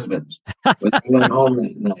their husbands when they went home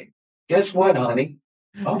that night. Guess what, honey?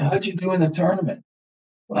 Oh, how'd you do in the tournament?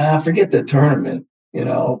 Well, forget the tournament.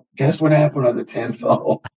 Guess what happened on the 10th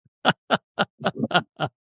hole?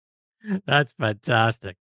 That's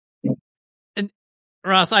fantastic. And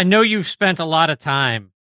Ross, I know you've spent a lot of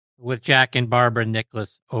time with Jack and Barbara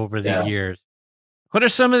Nicklaus over the years. What are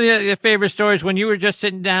some of your favorite stories when you were just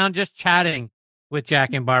sitting down, just chatting with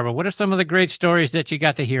Jack and Barbara? What are some of the great stories that you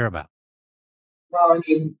got to hear about? Well, I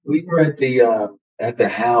mean, we were at the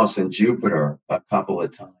house in Jupiter a couple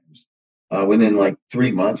of times within like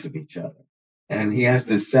 3 months of each other. And he has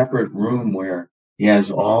this separate room where he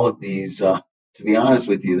has all of these, to be honest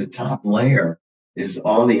with you, the top layer is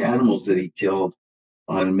all the animals that he killed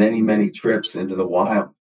on many, many trips into the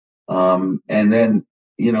wild. And then,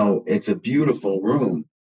 it's a beautiful room,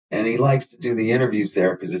 and he likes to do the interviews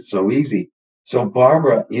there because it's so easy. So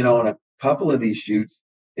Barbara, on a couple of these shoots,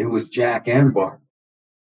 it was Jack and Barbara.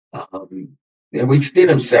 And we did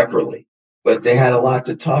them separately, but they had a lot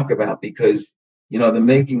to talk about because, the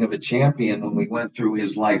making of a champion, when we went through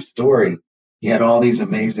his life story, he had all these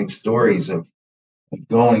amazing stories of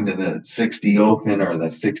going to the 60 Open or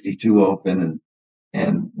the 62 Open.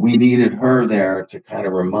 And we needed her there to kind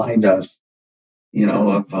of remind us,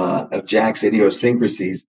 of Jack's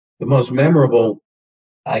idiosyncrasies. The most memorable,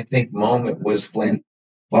 I think, moment was when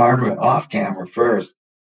Barbara, off camera first,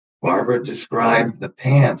 Barbara described the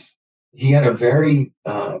pants. He had a very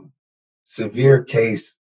severe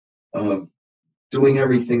case of doing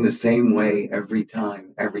everything the same way every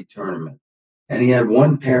time, every tournament. And he had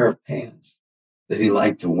one pair of pants that he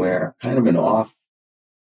liked to wear, kind of an off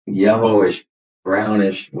yellowish,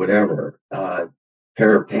 brownish, whatever,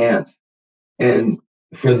 pair of pants. And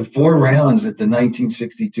for the 4 rounds at the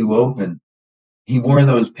 1962 Open, he wore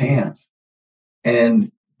those pants.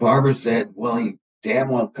 And Barbara said, well, he damn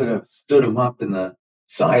well could have stood them up in the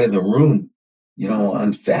side of the room,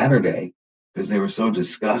 on Saturday, because they were so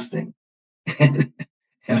disgusting. And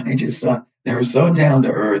I just thought they were so down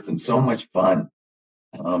to earth and so much fun,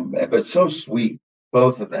 but so sweet,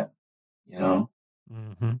 both of them,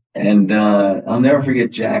 Mm-hmm. And I'll never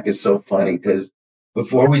forget, Jack is so funny because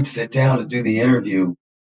before we'd sit down to do the interview,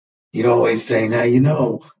 he'd always say,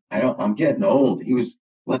 now, I'm getting old. He was,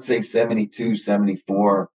 let's say 72,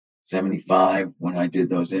 74, 75 when I did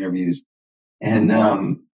those interviews.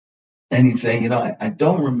 And he'd say, I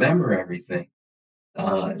don't remember everything.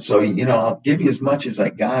 So, I'll give you as much as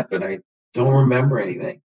I got, but I don't remember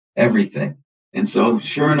everything. And so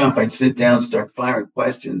sure enough, I'd sit down, start firing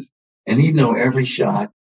questions, and he'd know every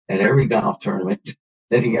shot at every golf tournament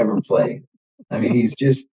that he ever played. I mean, he's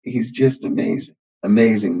just amazing,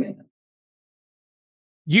 amazing man.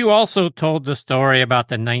 You also told the story about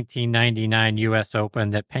the 1999 U.S.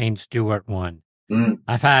 Open that Payne Stewart won.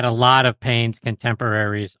 I've had a lot of Payne's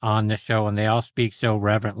contemporaries on the show, and they all speak so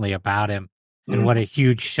reverently about him and what a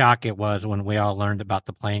huge shock it was when we all learned about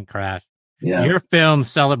the plane crash. Yeah. Your film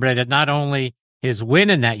celebrated not only his win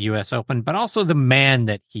in that U.S. Open, but also the man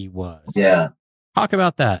that he was. Yeah. Talk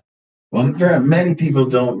about that. Well, many people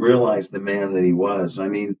don't realize the man that he was. I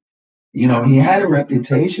mean, he had a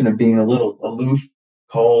reputation of being a little aloof,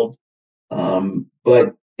 cold,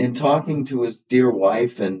 but in talking to his dear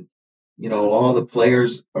wife and, all the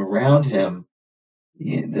players around him,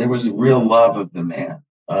 there was a real love of the man.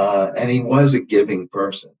 And he was a giving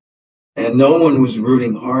person. And no one was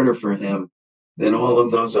rooting harder for him than all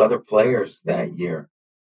of those other players that year.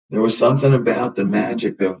 There was something about the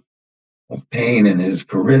magic of Payne and his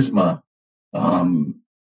charisma. The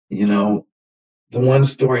one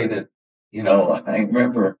story that, I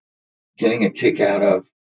remember getting a kick out of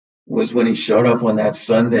was when he showed up on that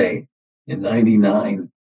Sunday in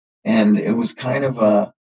 '99, and it was kind of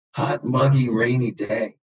a hot, muggy, rainy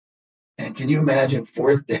day. And can you imagine,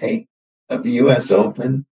 fourth day of the U.S.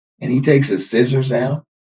 Open, and he takes his scissors out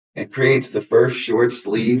and creates the first short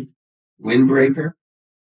sleeve windbreaker,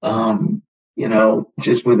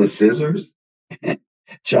 just with the scissors,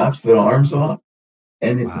 chops the arms off.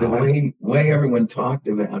 And Wow. the way everyone talked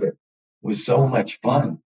about it was so much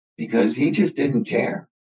fun because he just didn't care.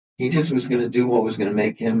 He just was going to do what was going to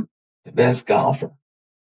make him the best golfer.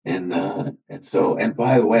 And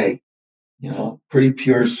by the way, pretty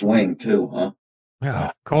pure swing too, huh? Yeah,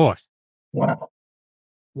 of course. Wow.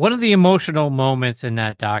 One of the emotional moments in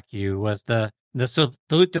that docu was the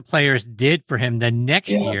salute the players did for him the next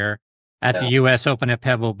year at the U.S. Open at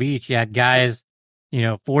Pebble Beach. You had guys,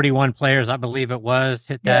 41 players, I believe it was,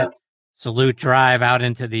 hit that salute drive out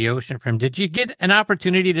into the ocean from him. Did you get an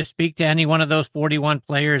opportunity to speak to any one of those 41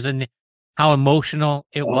 players and how emotional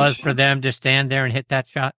it was for them to stand there and hit that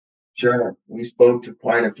shot? Sure. We spoke to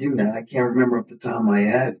quite a few now. I can't remember off the top of my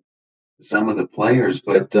head some of the players,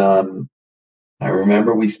 but I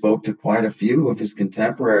remember we spoke to quite a few of his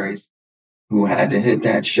contemporaries who had to hit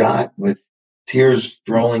that shot with tears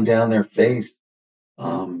rolling down their face.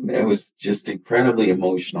 It was just incredibly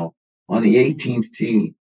emotional on the 18th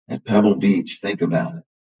tee at Pebble Beach. Think about it.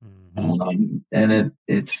 Mm-hmm. And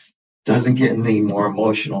it doesn't get any more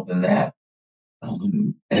emotional than that.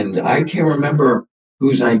 And I can't remember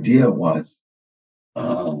whose idea it was,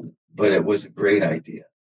 but it was a great idea.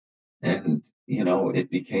 And, it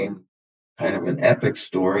became kind of an epic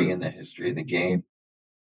story in the history of the game.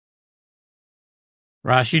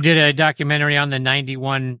 Ross, you did a documentary on the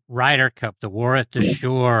 91 Ryder Cup, the War at the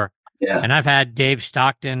Shore. Yeah. And I've had Dave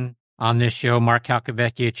Stockton on this show, Mark Calc,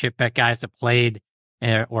 Chip Beck, guys that played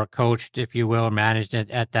or coached, if you will, or managed it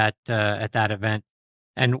at that event.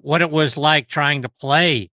 And what it was like trying to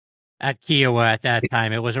play at Kiowa at that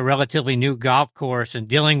time. It was a relatively new golf course and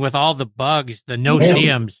dealing with all the bugs, the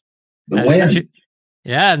no-see-ums. The wind.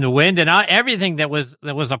 Yeah, and the wind and everything that was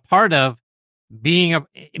a part of being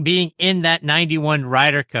in that 91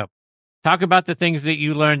 Ryder Cup. Talk about the things that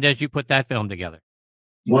you learned as you put that film together.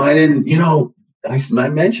 Well, I didn't, I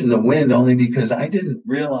mentioned the wind only because I didn't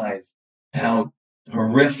realize how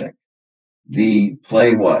horrific the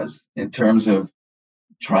play was in terms of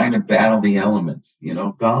trying to battle the elements.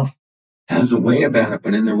 Golf has a way about it,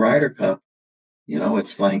 but in the Ryder Cup,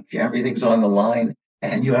 it's like everything's on the line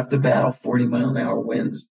and you have to battle 40-mile-an-hour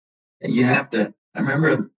winds. And you have to, I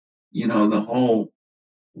remember, the whole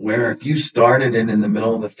where if you started it in the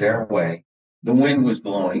middle of the fairway, the wind was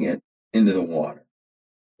blowing it into the water.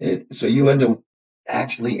 So you had to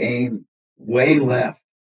actually aim way left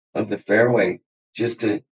of the fairway just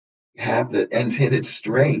to have the ends hit it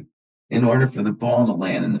straight in order for the ball to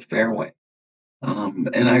land in the fairway. And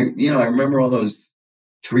I remember all those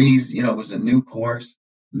trees, it was a new course,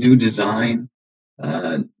 new design.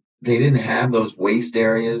 They didn't have those waste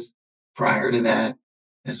areas prior to that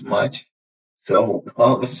as much. So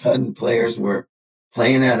all of a sudden players were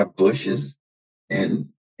playing out of bushes and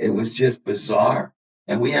it was just bizarre.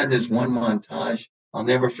 And we had this one montage I'll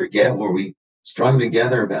never forget where we strung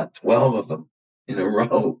together about 12 of them in a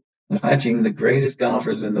row, watching the greatest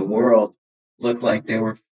golfers in the world look like they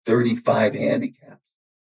were 35 handicaps.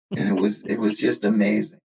 And it was just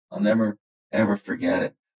amazing. I'll never, ever forget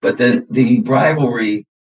it. But the rivalry,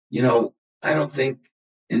 I don't think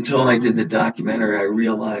until I did the documentary, I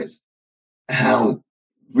realized how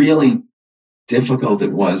really difficult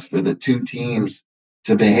it was for the two teams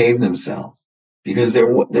to behave themselves because there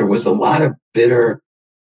was a lot of bitter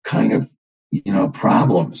kind of,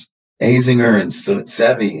 problems. Azinger and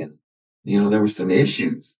Seve, and, there were some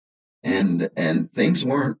issues and things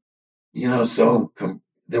weren't,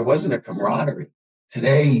 there wasn't a camaraderie.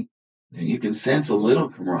 Today, you can sense a little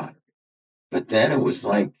camaraderie, but then it was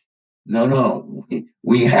like, no,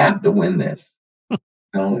 we have to win this.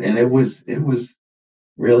 And it was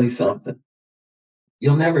really something.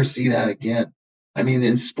 You'll never see that again. I mean,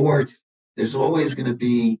 in sports, there's always going to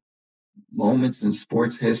be moments in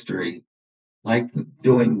sports history, like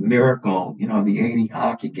doing Miracle, the 80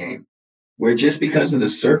 hockey game, where just because of the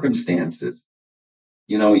circumstances,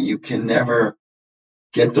 you can never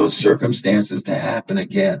get those circumstances to happen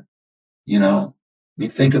again.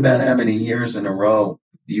 Think about how many years in a row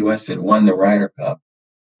the U.S. had won the Ryder Cup,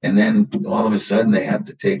 and then all of a sudden they have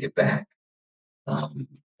to take it back.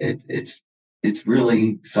 It's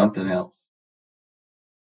really something else.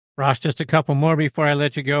 Ross, just a couple more before I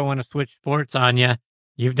let you go. I want to switch sports on you.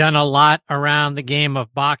 You've done a lot around the game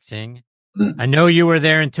of boxing. I know you were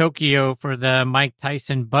there in Tokyo for the Mike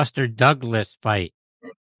Tyson Buster Douglas fight.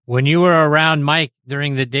 When you were around Mike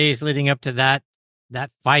during the days leading up to that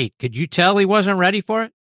fight, could you tell he wasn't ready for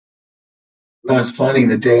it? No, it's funny.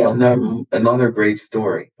 Another great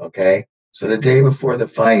story. Okay. So the day before the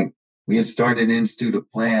fight, we had started to institute a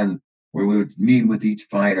plan where we would meet with each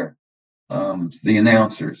fighter, the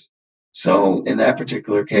announcers. So in that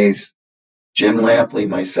particular case, Jim Lampley,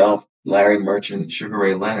 myself, Larry Merchant, and Sugar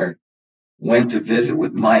Ray Leonard went to visit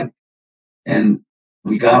with Mike. And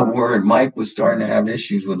we got word Mike was starting to have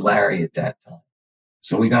issues with Larry at that time.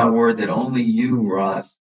 So we got word that only you,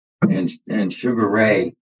 Ross, and Sugar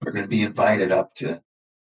Ray are going to be invited up to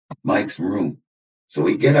Mike's room. So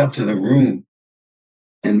we get up to the room,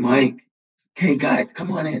 and Mike, hey guys,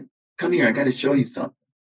 come on in. Come here, I got to show you something.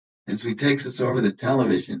 And so he takes us over the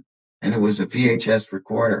television, and it was a VHS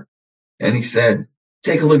recorder. And he said,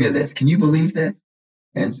 take a look at this. Can you believe that?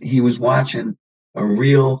 And he was watching a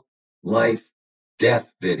real life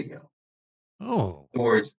death video. Oh.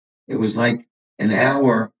 It was like an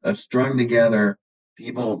hour of strung together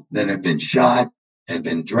people that had been shot, had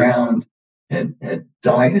been drowned, had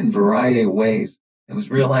died in a variety of ways. It was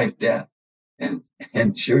real life death.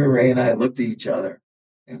 And Sugar Ray and I looked at each other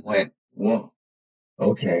and went, whoa,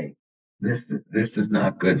 okay, this is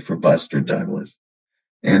not good for Buster Douglas.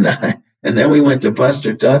 And then we went to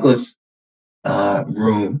Buster Douglas'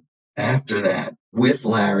 room after that with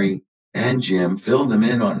Larry and Jim, filled them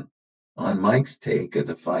in on Mike's take of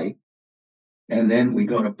the fight. And then we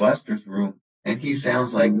go to Buster's room, and he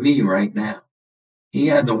sounds like me right now. He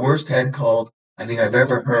had the worst head cold I think I've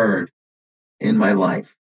ever heard in my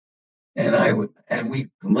life. And we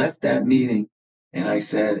left that meeting, and I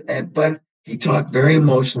said, but he talked very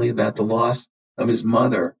emotionally about the loss of his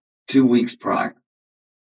mother 2 weeks prior.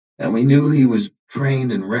 And we knew he was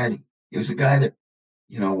trained and ready. He was a guy that,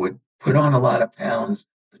 would put on a lot of pounds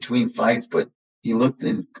between fights, but he looked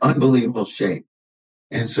in unbelievable shape.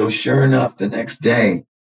 And so sure enough, the next day,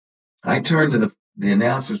 I turned to the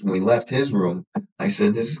announcers when we left his room. I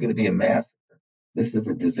said, this is going to be a massacre. This is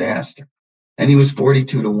a disaster. And he was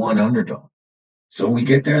 42-1 underdog. So we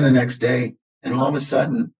get there the next day, and all of a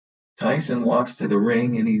sudden, Tyson walks to the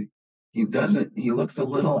ring, and he looks a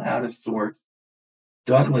little out of sorts.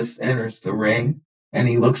 Douglas enters the ring, and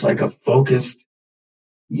he looks like a focused,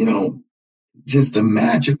 just a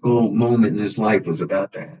magical moment in his life was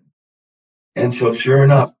about to happen. And so sure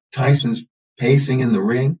enough, Tyson's pacing in the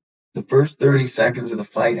ring. The first 30 seconds of the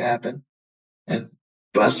fight happen, and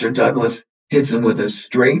Buster Douglas hits him with a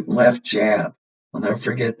straight left jab. I'll never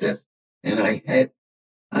forget this. And I hit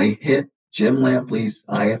Jim Lampley's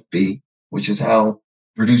IFB, which is how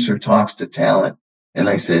producer talks to talent. And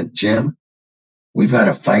I said, Jim, we've got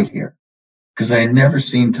to fight here. Because I had never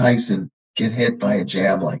seen Tyson get hit by a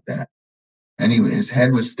jab like that. And his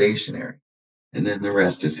head was stationary. And then the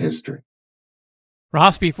rest is history.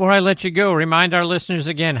 Ross, before I let you go, remind our listeners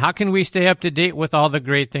again, how can we stay up to date with all the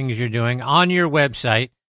great things you're doing on your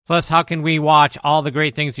website? Plus, how can we watch all the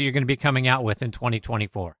great things that you're going to be coming out with in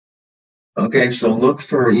 2024? Okay, so look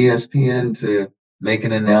for ESPN to make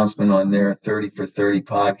an announcement on their 30 for 30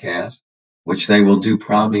 podcast, which they will do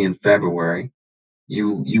probably in February.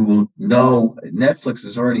 You will know Netflix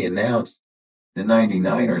has already announced the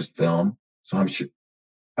 99ers film, so I'm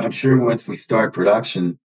sure once we start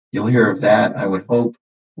production, you'll hear of that. I would hope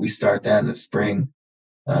we start that in the spring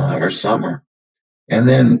or summer. And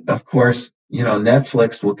then, of course,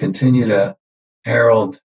 Netflix will continue to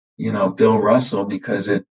herald, Bill Russell because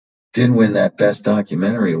it did win that Best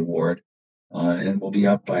Documentary Award and will be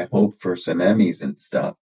up, I hope, for some Emmys and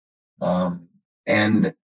stuff.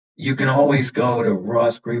 And you can always go to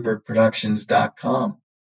rossgreenburgproductions.com.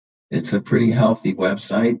 It's a pretty healthy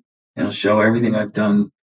website. It'll show everything I've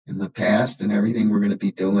done in the past and everything we're going to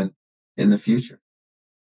be doing in the future.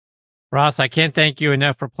 Ross, I can't thank you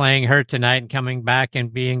enough for playing hurt tonight and coming back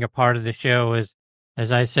and being a part of the show.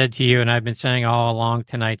 As I said to you, and I've been saying all along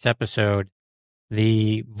tonight's episode,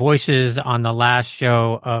 the voices on the last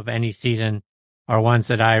show of any season are ones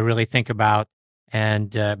that I really think about, and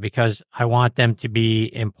because I want them to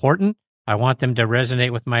be important I want them to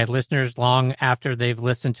resonate with my listeners long after they've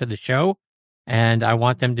listened to the show. And I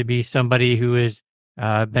want them to be somebody who has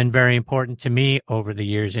been very important to me over the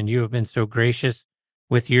years. And you have been so gracious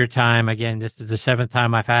with your time. Again, this is the 7th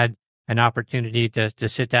time I've had an opportunity to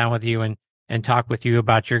sit down with you and talk with you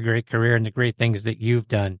about your great career and the great things that you've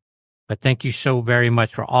done. But thank you so very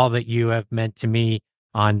much for all that you have meant to me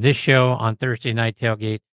on this show on Thursday Night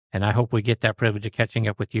Tailgate. And I hope we get that privilege of catching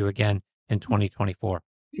up with you again in 2024.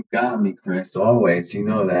 You got me, Chris. Always. You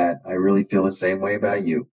know that. I really feel the same way about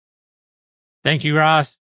you. Thank you,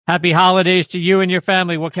 Ross. Happy holidays to you and your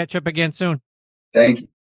family. We'll catch up again soon. Thank you.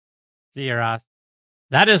 See you, Ross.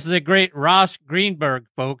 That is the great Ross Greenburg,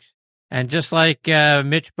 folks. And just like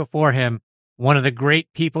Mitch before him, one of the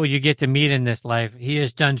great people you get to meet in this life. He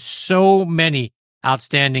has done so many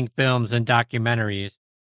outstanding films and documentaries.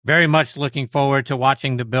 Very much looking forward to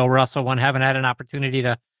watching the Bill Russell one. Haven't had an opportunity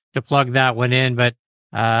to plug that one in, but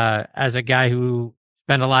as a guy who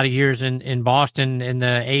spent a lot of years in Boston in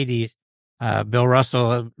the 80s, Bill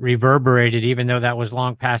Russell reverberated, even though that was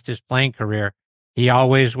long past his playing career. He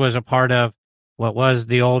always was a part of what was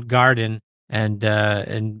the old Garden and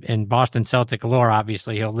in Boston Celtic lore.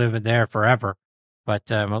 Obviously, he'll live there forever. But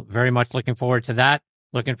very much looking forward to that.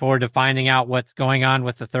 Looking forward to finding out what's going on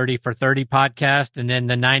with the 30 for 30 podcast and then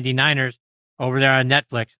the 99ers over there on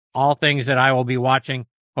Netflix. All things that I will be watching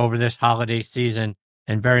over this holiday season,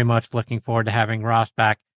 and very much looking forward to having Ross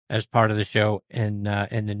back as part of the show in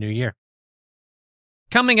the new year.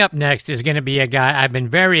 Coming up next is going to be a guy I've been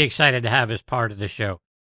very excited to have as part of the show.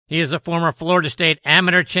 He is a former Florida State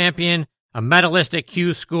amateur champion, a medalist at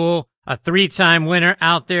Q School, a 3-time winner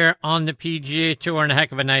out there on the PGA Tour, and a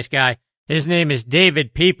heck of a nice guy. His name is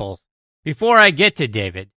David Peoples. Before I get to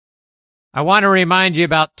David, I want to remind you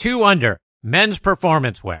about 2 Under men's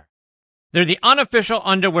performance wear. They're the unofficial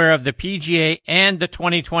underwear of the PGA and the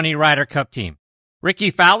 2020 Ryder Cup team. Ricky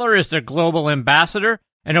Fowler is their global ambassador,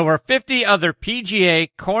 and over 50 other PGA,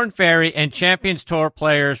 Korn Ferry, and Champions Tour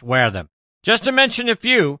players wear them. Just to mention a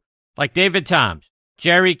few, like David Toms,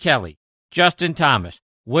 Jerry Kelly, Justin Thomas,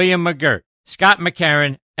 William McGirt, Scott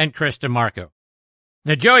McCarron, and Chris DeMarco.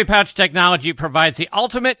 The Joey Pouch technology provides the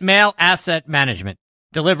ultimate male asset management,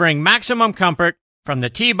 delivering maximum comfort from the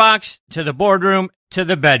tee box to the boardroom to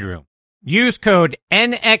the bedroom. Use code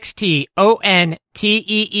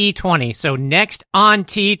NXTONTEE20, so next on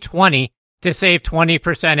T20, to save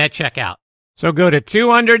 20% at checkout. So go to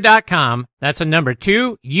 2under.com. That's a number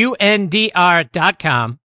 2,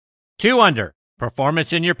 UNDR.com. 2 Under,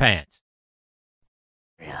 performance in your pants.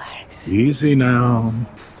 Relax. Easy now.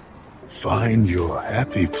 Find your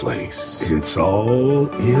happy place. It's all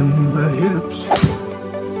in the hips.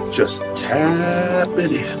 Just tap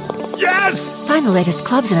it in. Yes! Find the latest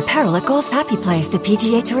clubs and apparel at Golf's Happy Place, the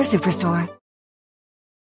PGA Tour Superstore.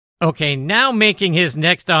 Okay, now making his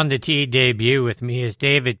next on the tee debut with me is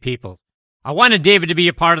David Peoples. I wanted David to be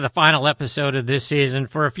a part of the final episode of this season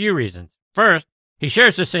for a few reasons. First, he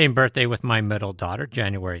shares the same birthday with my middle daughter,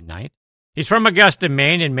 January 9th. He's from Augusta,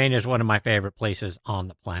 Maine, and Maine is one of my favorite places on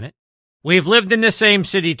the planet. We've lived in the same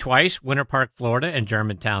city twice, Winter Park, Florida, and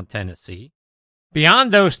Germantown, Tennessee.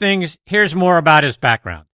 Beyond those things, here's more about his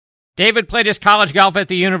background. David played his college golf at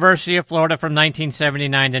the University of Florida from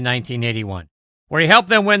 1979 to 1981, where he helped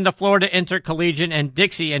them win the Florida Intercollegiate and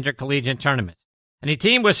Dixie Intercollegiate tournaments. And he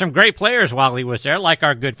teamed with some great players while he was there, like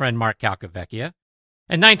our good friend Mark Calc. In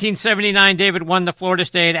 1979, David won the Florida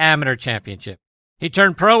State Amateur Championship. He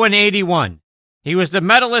turned pro in 81. He was the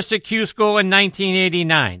medalist at Q School in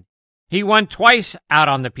 1989. He won twice out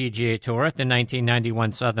on the PGA Tour at the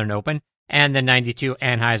 1991 Southern Open and the 92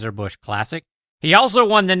 Anheuser Busch Classic. He also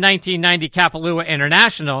won the 1990 Kapalua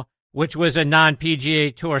Invitational, which was a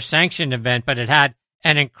non-PGA Tour sanctioned event, but it had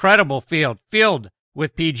an incredible field filled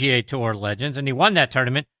with PGA Tour legends, and he won that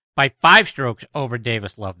tournament by 5 strokes over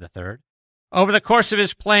Davis Love III. Over the course of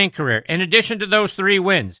his playing career, in addition to those 3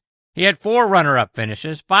 wins, he had 4 runner-up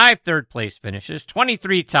finishes, 5 third-place finishes,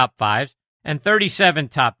 23 top 5s, and 37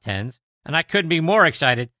 top 10s, and I couldn't be more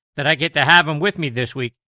excited that I get to have him with me this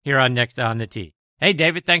week here on Next on the Tee. Hey,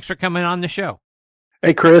 David, thanks for coming on the show.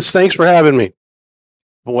 Hey, Chris, thanks for having me.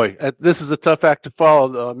 Boy, this is a tough act to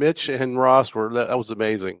follow. Mitch and Ross that was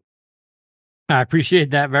amazing. I appreciate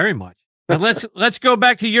that very much. But let's go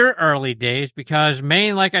back to your early days, because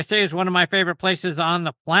Maine, like I say, is one of my favorite places on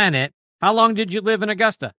the planet. How long did you live in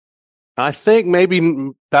Augusta? I think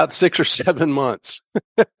maybe about 6 or 7 months.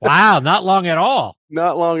 Wow, not long at all.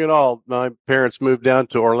 Not long at all. My parents moved down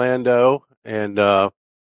to Orlando, and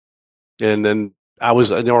then I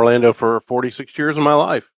was in Orlando for 46 years of my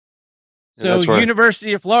life. So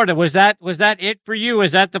University of Florida, was that it for you?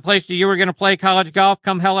 Is that the place that you were going to play college golf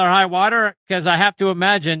come hell or high water? Because I have to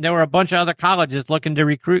imagine there were a bunch of other colleges looking to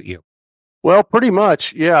recruit you. Well, pretty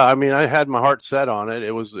much, yeah. I mean, I had my heart set on it.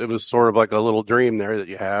 It was sort of like a little dream there that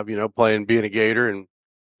you have, being a Gator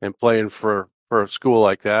and playing for a school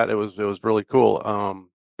like that. It was really cool.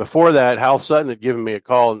 Before that, Hal Sutton had given me a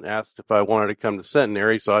call and asked if I wanted to come to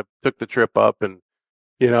Centenary, so I took the trip up and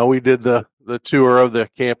we did the tour of the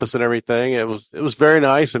campus and everything. It was very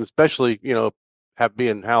nice, and especially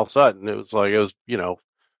being Hal Sutton, it was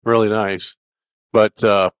really nice, but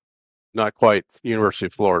not quite University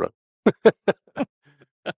of Florida.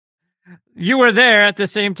 You were there at the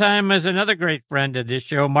same time as another great friend of this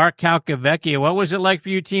show, Mark Calc. What was it like for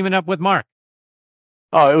you teaming up with Mark?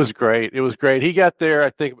 Oh, it was great. It was great. He got there, I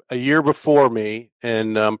think, a year before me,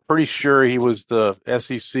 and I'm pretty sure he was the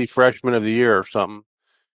SEC Freshman of the Year or something.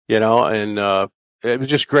 And it was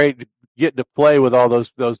just great getting to play with all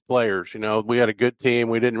those players. We had a good team.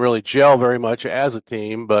 We didn't really gel very much as a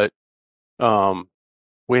team, but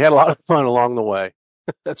we had a lot of fun along the way.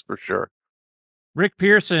 That's for sure. Rick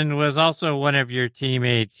Pearson was also one of your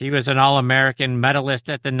teammates. He was an All-American medalist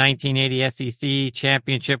at the 1980 SEC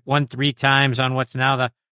Championship, won 3 times on what's now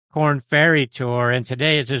the Korn Ferry Tour, and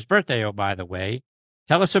today is his birthday, by the way.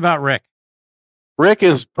 Tell us about Rick. Rick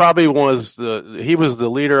is probably he was the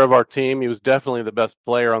leader of our team. He was definitely the best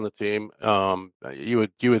player on the team. You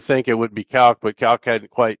would think it would be Calc, but Calc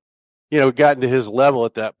hadn't quite, gotten to his level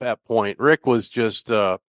at that point. Rick was just,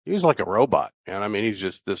 he was like a robot, man. I mean, he's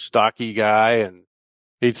just this stocky guy, and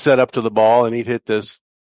he'd set up to the ball and he'd hit this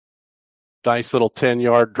nice little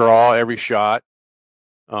 10-yard draw every shot.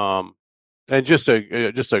 And just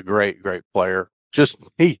a great player.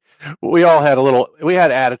 We all had we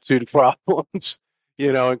had attitude problems,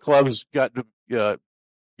 and clubs got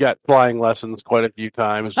flying lessons quite a few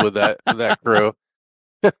times with that crew.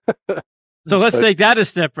 So let's take that a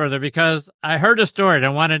step further, because I heard a story and I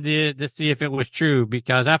wanted to see if it was true,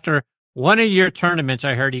 because after one of your tournaments,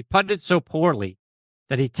 I heard he putted so poorly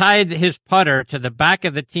that he tied his putter to the back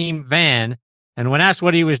of the team van. And when asked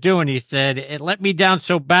what he was doing, he said, "It let me down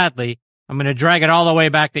so badly, I'm going to drag it all the way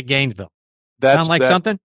back to Gainesville." Sound like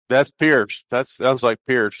something? That's Pierce. That sounds like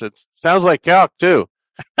Pierce. It sounds like Calc, too.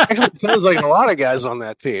 Actually, it sounds like a lot of guys on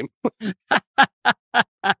that team.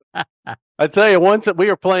 I tell you, once we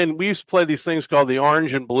used to play these things called the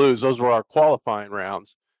Orange and Blues. Those were our qualifying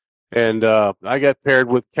rounds. And I got paired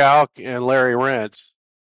with Calc and Larry Rentz.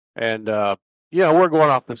 And, we're going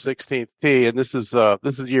off the 16th tee. And this is a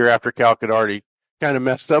year after Calc had already kind of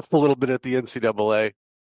messed up a little bit at the NCAA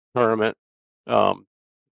tournament,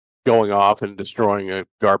 going off and destroying a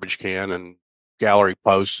garbage can and gallery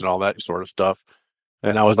posts and all that sort of stuff.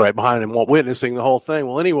 And I was right behind him, witnessing the whole thing.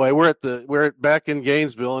 Well, anyway, we're back in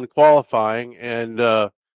Gainesville and qualifying, and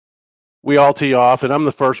we all tee off, and I'm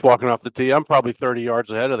the first walking off the tee. I'm probably 30 yards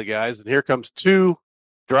ahead of the guys, and here comes 2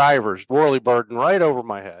 drivers, whirly-birding right over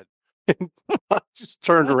my head. And I just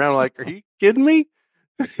turned around like, "Are you kidding me?"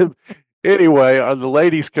 Anyway, the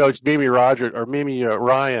ladies' coach, Mimi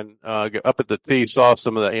Ryan, up at the tee, saw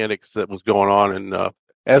some of the antics that was going on and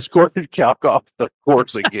escorted Calc off the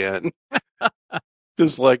course again.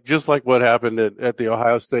 Just like what happened at the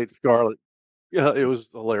Ohio State Scarlet. Yeah, it was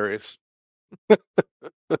hilarious.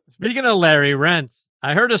 Speaking of Larry Rentz,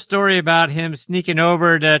 I heard a story about him sneaking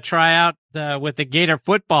over to try out with the Gator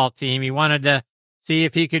football team. He wanted to see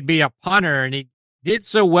if he could be a punter, and he did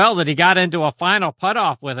so well that he got into a final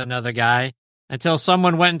putt-off with another guy until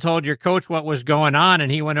someone went and told your coach what was going on,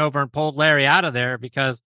 and he went over and pulled Larry out of there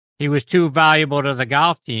because he was too valuable to the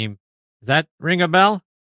golf team. Does that ring a bell?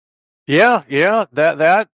 Yeah,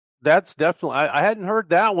 that's definitely. I hadn't heard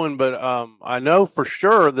that one, but I know for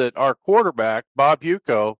sure that our quarterback, Bob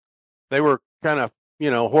Huco, they were kind of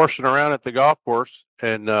horsing around at the golf course,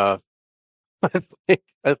 and I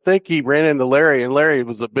think he ran into Larry, and Larry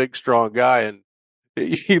was a big, strong guy, and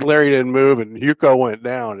Larry didn't move, and Huco went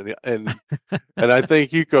down, and I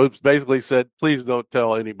think Huco basically said, "Please don't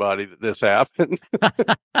tell anybody that this happened."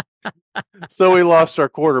 So we lost our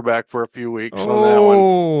quarterback for a few weeks on that one.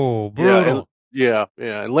 Oh, brutal. Yeah.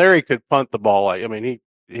 And Larry could punt the ball. I mean,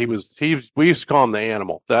 he was. We used to call him the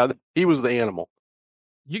animal. He was the animal.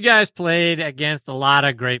 You guys played against a lot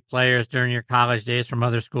of great players during your college days from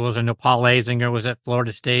other schools. I know Paul Azinger was at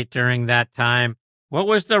Florida State during that time. What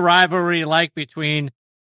was the rivalry like between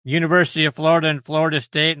University of Florida and Florida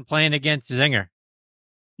State and playing against Zinger?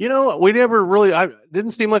 We never really, I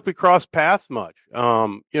didn't seem like we crossed paths much.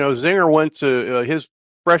 Zinger went to his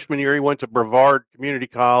freshman year, he went to Brevard Community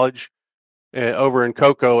College over in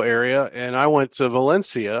Cocoa area, and I went to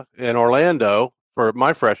Valencia in Orlando for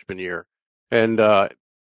my freshman year. And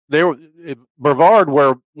they were Brevard,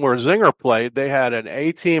 where Zinger played, they had an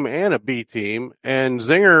A team and a B team, and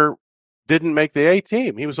Zinger didn't make the A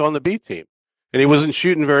team. He was on the B team, and he wasn't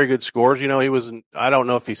shooting very good scores. He wasn't. I don't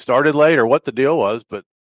know if he started late or what the deal was, but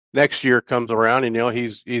next year comes around, and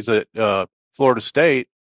he's at Florida State,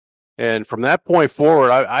 and from that point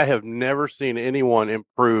forward, I have never seen anyone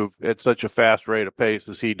improve at such a fast rate of pace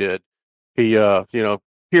as he did. He,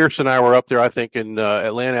 Pearson and I were up there, I think, in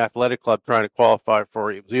Atlanta Athletic Club trying to qualify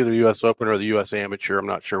for it was either U.S. Open or the U.S. Amateur. I'm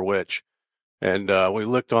not sure which. And we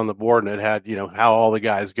looked on the board, and it had, how all the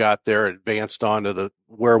guys got there, advanced onto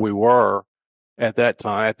where we were at that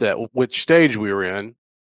time, which stage we were in.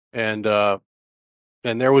 And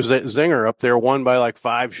there was that Zinger up there, won by like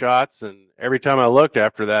 5 shots. And every time I looked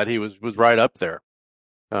after that, he was right up there.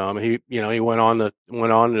 He went on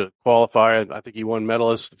to qualify. I think he won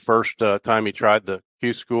medalist the first time he tried the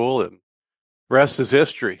Q school, and rest is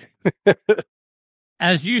history.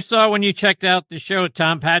 As you saw when you checked out the show,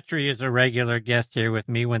 Tom Patry is a regular guest here with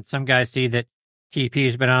me. When some guys see that TP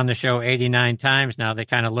has been on the show 89 times now, they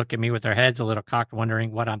kind of look at me with their heads a little cocked,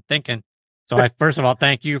 wondering what I'm thinking. So I first of all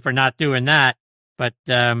thank you for not doing that. But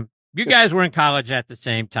you guys were in college at the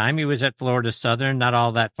same time. He was at Florida Southern, not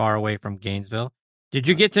all that far away from Gainesville. Did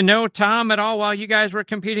you get to know Tom at all while you guys were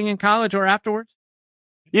competing in college or afterwards?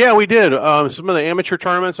 Yeah, we did. Some of the amateur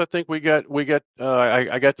tournaments, I think I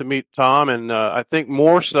got to meet Tom, and I think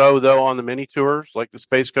more so though on the mini tours, like the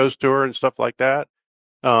Space Coast Tour and stuff like that.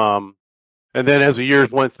 And then as the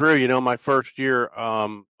years went through, my first year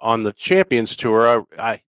on the Champions Tour,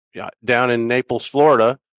 I down in Naples,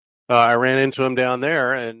 Florida, I ran into him down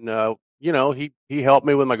there, and he helped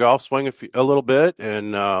me with my golf swing a little bit,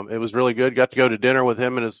 and it was really good. Got to go to dinner with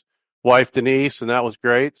him and his wife Denise, and that was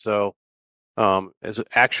great. So, it's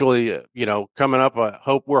actually coming up.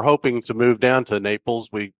 We're hoping to move down to Naples.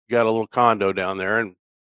 We got a little condo down there, and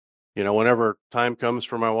whenever time comes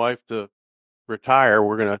for my wife to retire,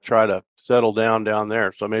 we're going to try to settle down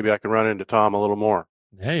there. So maybe I can run into Tom a little more.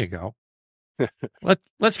 There you go.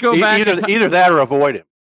 Let's go back. Either that or avoid him.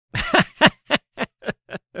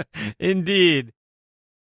 Indeed.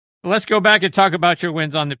 Let's go back and talk about your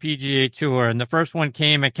wins on the PGA Tour. And the first one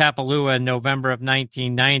came at Kapalua in November of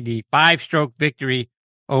 1990. 5-stroke victory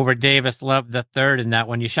over Davis Love III in that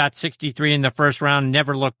one. You shot 63 in the first round and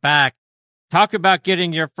never looked back. Talk about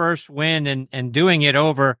getting your first win and doing it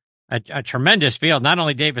over a tremendous field. Not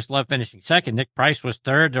only Davis Love finishing second, Nick Price was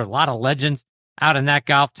third. There are a lot of legends out in that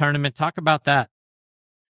golf tournament. Talk about that.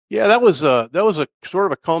 Yeah, that was a sort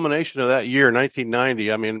of a culmination of that year,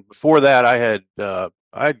 1990. I mean, before that, I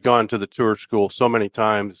had gone to the tour school so many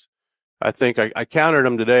times. I think I counted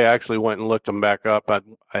them today. I actually went and looked them back up.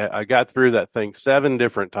 I got through that thing 7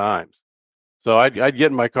 different times. So I'd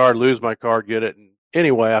get in my car, lose my car, get it. And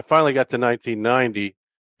anyway, I finally got to 1990,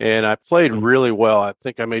 and I played really well. I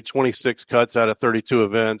think I made 26 cuts out of 32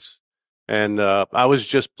 events, and I was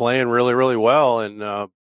just playing really, really well. And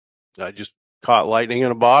I just caught lightning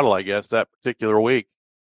in a bottle, I guess, that particular week.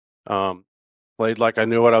 Played like I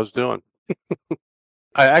knew what I was doing.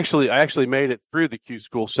 I actually made it through the Q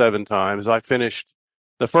school 7 times. I finished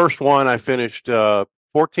the first one. I finished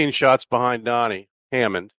 14 shots behind Donnie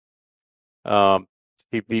Hammond.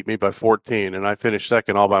 He beat me by 14, and I finished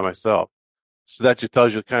second all by myself. So that just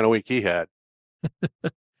tells you the kind of week he had.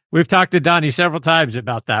 We've talked to Donnie several times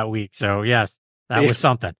about that week. So yes, that was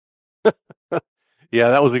something.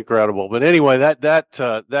 Yeah, that was incredible. But anyway, that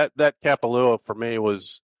Kapalua for me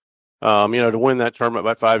was, to win that tournament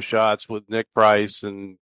by 5 shots with Nick Price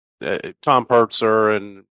and Tom Purtzer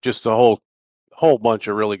and just a whole bunch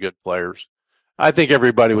of really good players. I think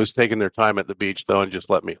everybody was taking their time at the beach though, and just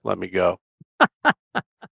let me go.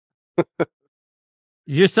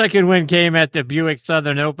 Your second win came at the Buick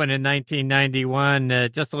Southern Open in 1991,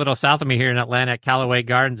 just a little south of me here in Atlanta at Callaway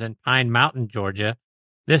Gardens in Pine Mountain, Georgia.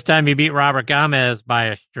 This time he beat Robert Gomez by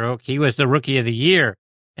a stroke. He was the Rookie of the Year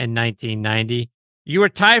in 1990. You were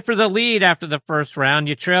tied for the lead after the first round.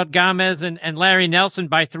 You trailed Gomez and Larry Nelson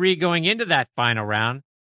by 3 going into that final round.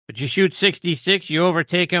 But you shoot 66, you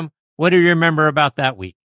overtake him. What do you remember about that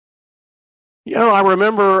week? I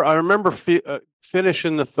remember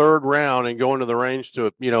finishing the third round and going to the range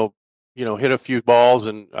to, hit a few balls,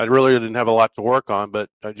 and I really didn't have a lot to work on, but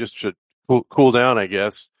I just should cool down, I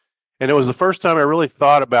guess. And it was the first time I really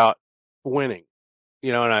thought about winning,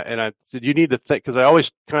 and I said, you need to think, because I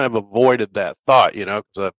always kind of avoided that thought, because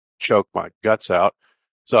I choked my guts out.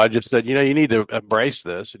 So I just said, you need to embrace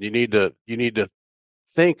this, and you need to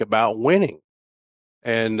think about winning.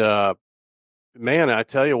 And, man, I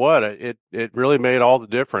tell you what, it really made all the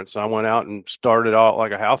difference. I went out and started out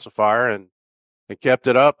like a house of fire, and and kept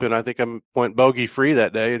it up. And I think I went bogey free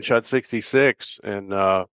that day and shot 66. And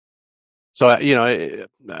so, I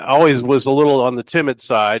always was a little on the timid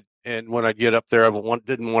side. And when I get up there, I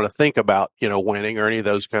didn't want to think about, winning or any of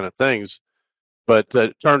those kind of things. But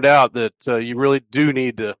it turned out that you really do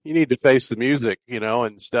need to face the music,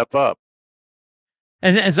 and step up.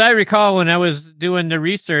 And as I recall, when I was doing the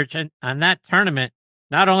research on that tournament,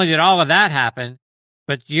 not only did all of that happen,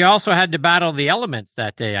 but you also had to battle the elements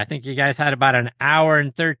that day. I think you guys had about an hour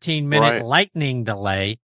and 13-minute lightning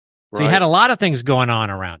delay. So you had a lot of things going on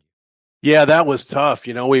around you. Yeah, that was tough.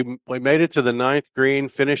 We made it to the 9th green,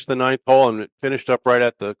 finished the 9th hole, and it finished up right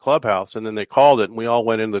at the clubhouse. And then they called it, and we all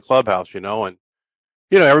went into the clubhouse, and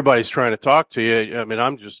everybody's trying to talk to you. I mean,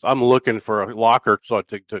 I'm looking for a locker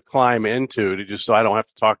to climb into so I don't have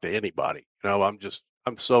to talk to anybody. I'm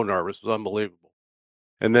so nervous. It was unbelievable.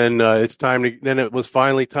 And then it was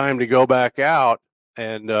finally time to go back out.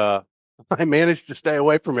 And I managed to stay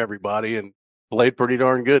away from everybody and played pretty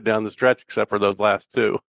darn good down the stretch, except for those last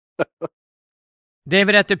two.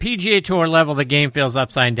 David, at the PGA Tour level, the game feels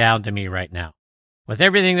upside down to me right now. With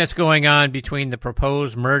everything that's going on between the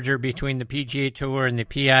proposed merger between the PGA Tour and the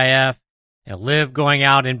PIF, and LIV going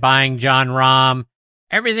out and buying Jon Rahm,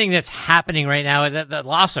 everything that's happening right now, the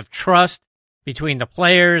loss of trust between the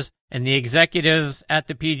players and the executives at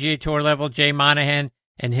the PGA Tour level, Jay Monahan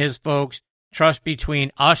and his folks, trust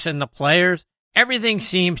between us and the players, everything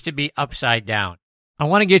seems to be upside down. I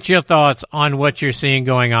want to get your thoughts on what you're seeing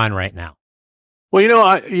going on right now.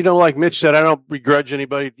 Well, like Mitch said, I don't begrudge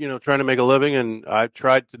anybody, trying to make a living, and I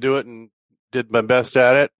tried to do it and did my best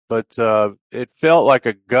at it. But it felt like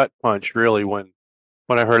a gut punch, really, when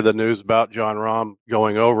I heard the news about Jon Rahm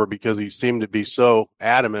going over, because he seemed to be so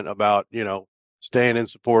adamant about, staying in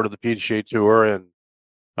support of the PGA Tour, and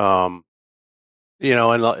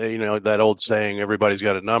that old saying, everybody's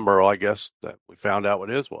got a number. Well, I guess that we found out what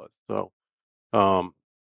his was. So,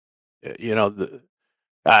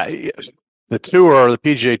 the tour, the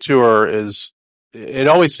PGA Tour, it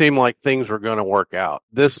always seemed like things were going to work out.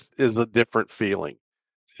 This is a different feeling.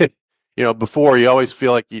 Before, you always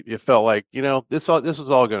feel like you felt like, this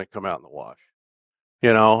is all going to come out in the wash,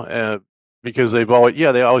 because they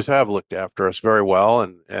always have looked after us very well.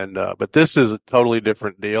 But this is a totally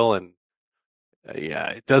different deal. And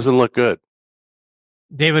it doesn't look good.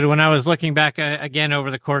 David, when I was looking back again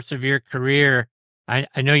over the course of your career,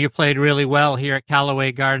 I know you played really well here at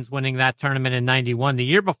Callaway Gardens, winning that tournament in 91. The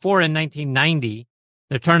year before, in 1990,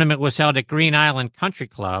 the tournament was held at Green Island Country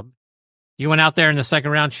Club. You went out there in the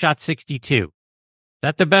second round, shot 62. Is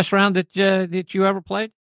that the best round that you ever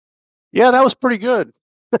played? Yeah, that was pretty good.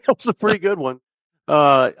 That was a pretty good one.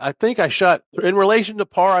 I think I shot, in relation to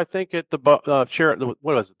par, I think at the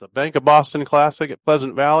the Bank of Boston Classic at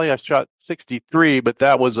Pleasant Valley, I shot 63, but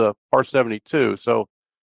that was a par 72. So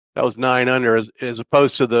that was 9 under, as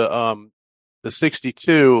opposed to the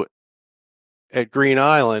 62 at Green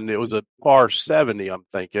Island. It was a par 70, I'm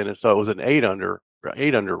thinking, and so it was an 8 under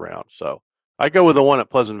round. So I go with the one at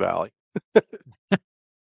Pleasant Valley.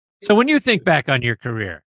 So when you think back on your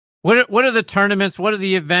career, what are the tournaments? What are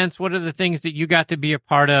the events? What are the things that you got to be a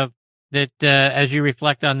part of that, as you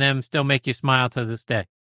reflect on them, still make you smile to this day?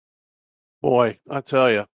 Boy, I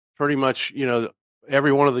tell you, pretty much,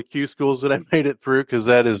 every one of the Q schools that I made it through, because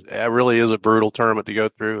that really is a brutal tournament to go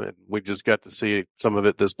through, and we just got to see some of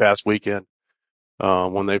it this past weekend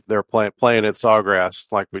when they're playing at Sawgrass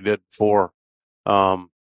like we did before. But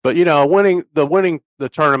winning the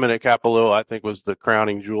tournament at Kapalua, I think, was the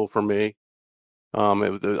crowning jewel for me.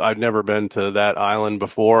 I'd never been to that island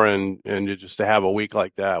before, and just to have a week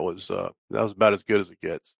like that was about as good as it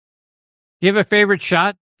gets. Do you have a favorite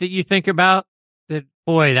shot that you think about? That,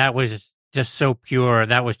 boy, that was just so pure.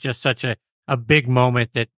 That was just such a big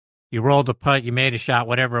moment that you rolled a putt, you made a shot,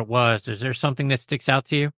 whatever it was. Is there something that sticks out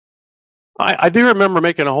to you? I do remember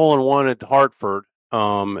making a hole-in-one at Hartford,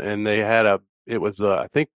 and they had I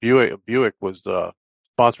think Buick was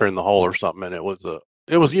sponsoring the hole or something, and it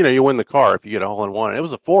was you win the car if you get a hole-in-one. It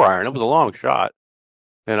was a 4-iron. It was a long shot,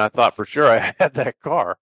 and I thought for sure I had that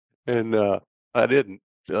car, and I didn't.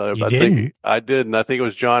 I didn't. I think it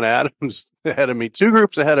was John Adams ahead of me. 2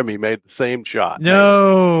 groups ahead of me made the same shot.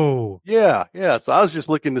 No. Yeah. So I was just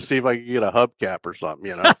looking to see if I could get a hubcap or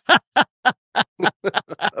something,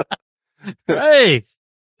 Right.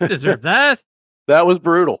 You deserve that. That was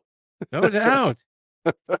brutal. No doubt.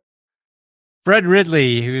 Fred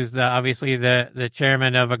Ridley, who's obviously the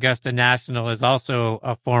chairman of Augusta National, is also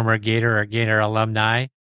a former Gator or Gator alumni.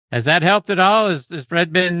 Has that helped at all? Has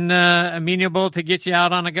Fred been amenable to get you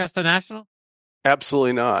out on Augusta National?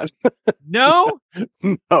 Absolutely not. No?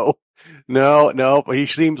 No. No, but he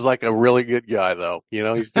seems like a really good guy, though.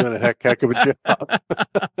 He's doing a heck of a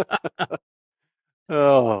job.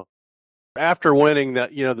 Oh, after winning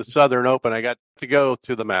the Southern Open, I got to go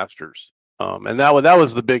to the Masters, and that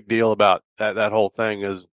was the big deal about that whole thing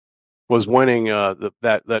was winning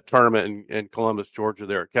that tournament in Columbus, Georgia,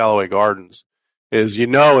 there at Callaway Gardens. Is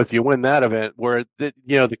if you win that event, where the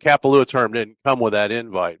Kapalua tournament didn't come with that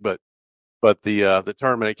invite, but the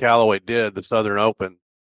tournament at Callaway did, the Southern Open,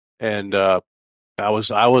 and I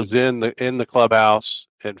was in the clubhouse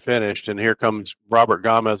and finished, and here comes Robert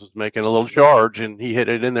Gomez was making a little charge, and he hit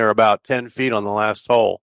it in there about 10 feet on the last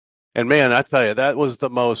hole. And man, I tell you, that was the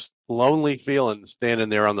most lonely feeling standing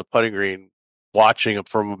there on the putting green, watching him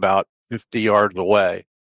from about 50 yards away.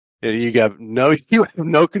 And you have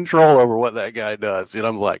no control over what that guy does. And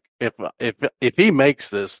I'm like, if he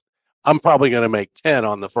makes this, I'm probably going to make 10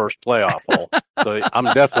 on the first playoff hole. So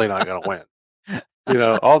I'm definitely not going to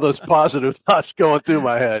win. All those positive thoughts going through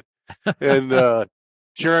my head. And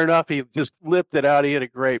sure enough, he just flipped it out. He hit a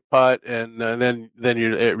great putt, and then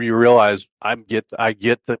you realize I get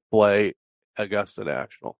to play Augusta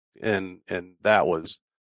National, and that was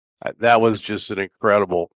just an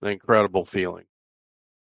incredible feeling.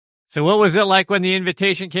 So, what was it like when the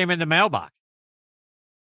invitation came in the mailbox?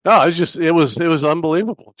 No, it was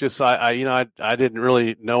unbelievable. Just I didn't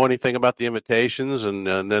really know anything about the invitations, and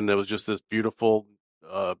then there was just this beautiful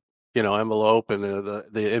envelope and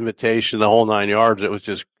the invitation, the whole 9 yards. It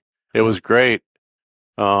was great.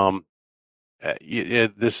 This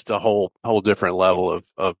is a whole different level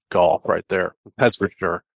of golf right there. That's for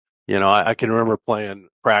sure. I can remember playing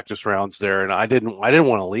practice rounds there, and I didn't want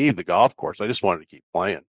to leave the golf course. I just wanted to keep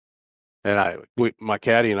playing. And my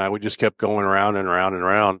caddy and I, we just kept going around and around and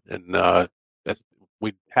around. And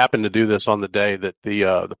we happened to do this on the day that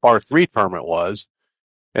the par 3 tournament was,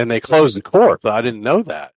 and they closed the course. I didn't know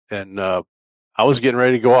that. And I was getting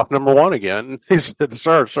ready to go off number 1 again. He said,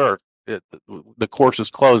 sir, the course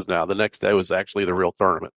is closed now. The next day was actually the real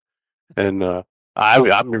tournament. And I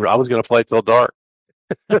was going to play till dark.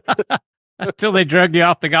 Till they dragged you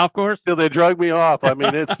off the golf course? Till they dragged me off. I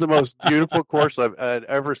mean, it's the most beautiful course I've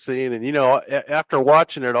ever seen. And, after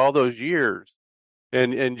watching it all those years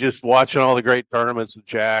and just watching all the great tournaments with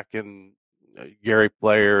Jack and Gary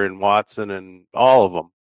Player and Watson and all of them,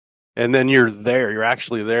 and then you're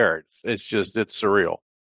actually there. It's surreal.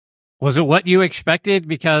 Was it what you expected?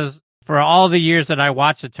 Because for all the years that I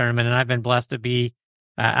watched the tournament, and I've been blessed to be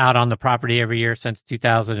out on the property every year since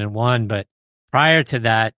 2001, but prior to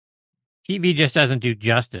that, TV just doesn't do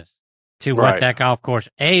justice to what that golf course,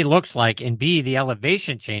 A, looks like, and B, the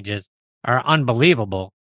elevation changes are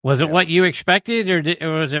unbelievable. Was it what you expected,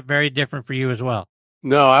 or was it very different for you as well?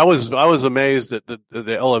 No, I was amazed at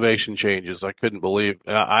the elevation changes. I couldn't believe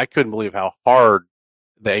how hard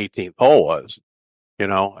the 18th hole was.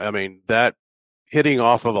 I mean, that hitting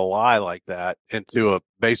off of a lie like that into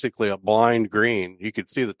basically a blind green, you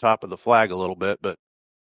could see the top of the flag a little bit, but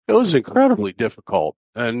it was incredibly difficult.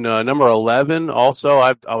 And number 11, also,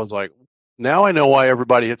 I was like, now I know why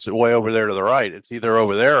everybody hits it way over there to the right. It's either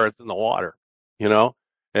over there or it's in the water.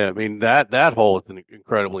 I mean, that hole is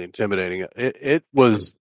incredibly intimidating. It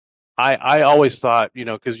was. I always thought,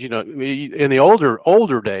 because in the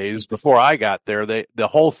older days before I got there, the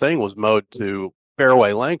whole thing was mowed to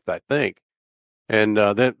fairway length, I think. And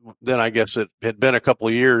then I guess it had been a couple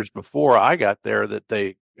of years before I got there that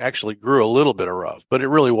they actually grew a little bit of rough, but it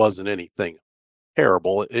really wasn't anything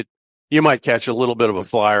terrible. You might catch a little bit of a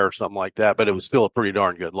flyer or something like that, but it was still a pretty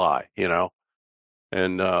darn good lie,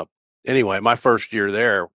 And anyway, my first year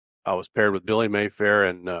there, I was paired with Billy Mayfair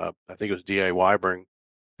and I think it was D.A. Weibring.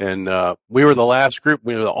 And we were the last group.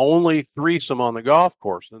 We were the only threesome on the golf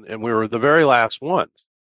course, and we were the very last ones.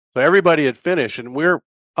 So everybody had finished, and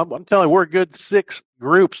I'm telling you, we're a good 6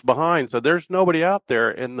 groups behind. So there's nobody out there,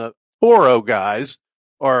 and the Toro guys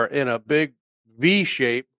are in a big V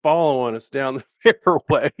shape following us down the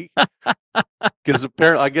fairway. Because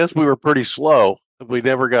apparently, I guess we were pretty slow. We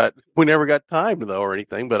never got timed though or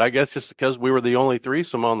anything. But I guess just because we were the only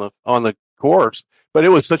threesome on the course. But it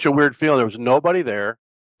was such a weird feeling. There was nobody there.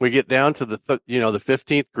 We get down to the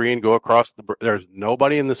 15th green, go across there's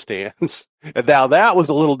nobody in the stands. And now that was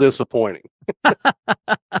a little disappointing.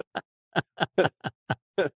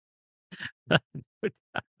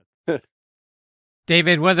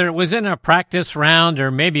 David, whether it was in a practice round or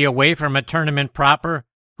maybe away from a tournament proper,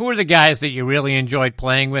 who are the guys that you really enjoyed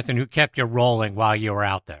playing with and who kept you rolling while you were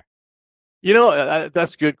out there?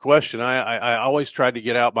 That's a good question. I always tried to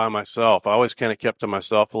get out by myself. I always kind of kept to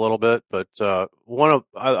myself a little bit, but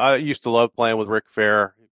I used to love playing with Rick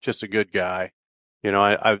Fair, just a good guy. You know,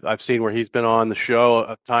 I've seen where he's been on the show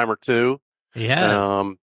a time or two. Yeah.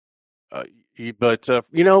 But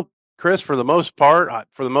you know, Chris, for the most part, I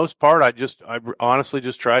honestly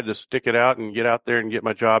just tried to stick it out and get out there and get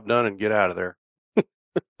my job done and get out of there.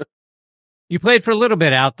 You played for a little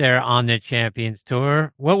bit out there on the Champions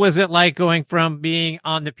Tour. What was it like going from being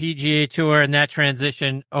on the PGA Tour and that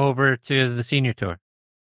transition over to the Senior Tour?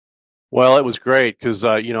 Well, it was great because,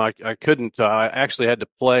 you know, I couldn't, I actually had to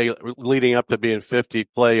play leading up to being 50,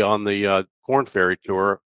 play on the Corn Ferry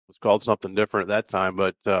Tour. It was called something different at that time,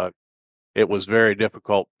 but it was very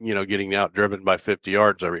difficult, you know, getting outdriven by 50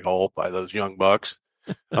 yards every hole by those young bucks.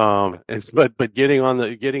 But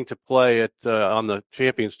getting to play at on the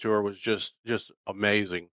Champions Tour was just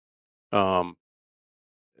amazing. The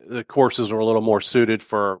courses were a little more suited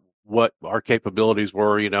for what our capabilities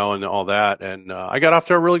were, you know, and all that. And I got off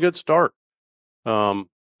to a really good start.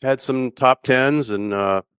 Had some top tens, and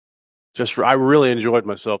I really enjoyed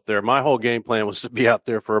myself there. My whole game plan was to be out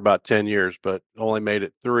there for about 10 years, but only made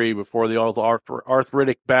it 3 before the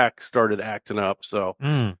arthritic back started acting up. So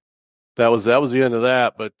that was the end of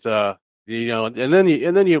that. But you know, and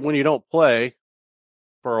then when you don't play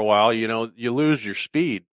for a while, you know, you lose your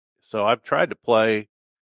speed. So I've tried to play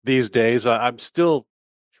these days. I'm still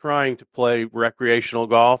trying to play recreational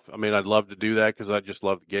golf. I mean, I'd love to do that because I just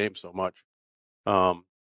love the game so much.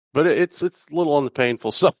 But it's a little on the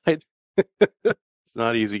painful side. It's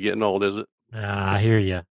not easy getting old, is it? I hear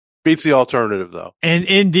you. Beats the alternative, though. And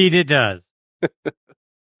indeed it does.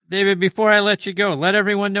 David, before I let you go, let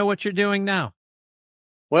everyone know what you're doing now.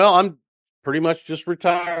 Well, I'm pretty much just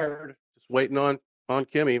retired. Just waiting on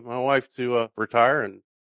Kimmy, my wife, to retire and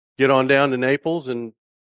get on down to Naples. And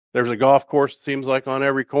there's a golf course, it seems like, on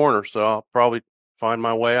every corner, so I'll probably find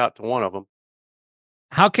my way out to one of them.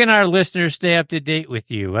 How can our listeners stay up to date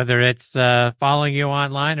with you, whether it's following you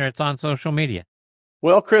online or it's on social media?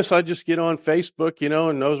 Well, Chris, I just get on Facebook, you know,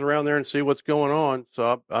 and nose around there and see what's going on.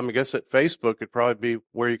 So I guess at Facebook would probably be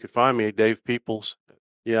where you could find me, Dave Peoples.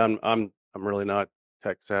 Yeah, I'm really not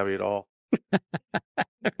tech savvy at all.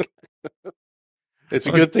 It's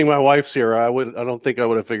a good thing my wife's here. I don't think I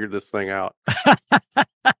would have figured this thing out.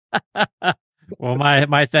 Well,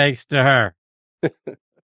 my thanks to her.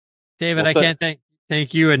 David, I can't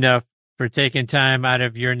thank you enough for taking time out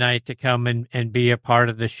of your night to come and be a part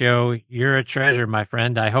of the show. You're a treasure, my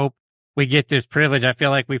friend. I hope we get this privilege. I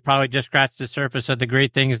feel like we've probably just scratched the surface of the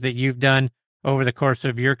great things that you've done over the course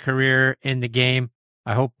of your career in the game.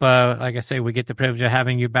 I hope, like I say, we get the privilege of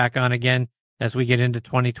having you back on again as we get into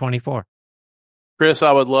 2024. Chris,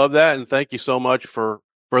 I would love that, and thank you so much for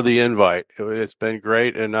the invite. It's been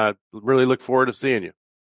great, and I really look forward to seeing you.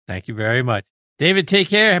 Thank you very much. David, take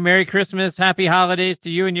care. Merry Christmas. Happy holidays to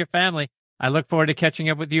you and your family. I look forward to catching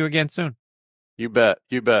up with you again soon. You bet.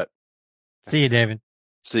 You bet. See you, David.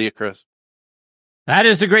 See you, Chris. That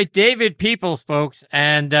is the great David Peoples, folks,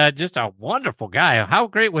 and just a wonderful guy. How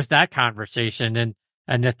great was that conversation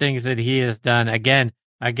and the things that he has done? Again,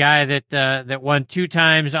 a guy that won 2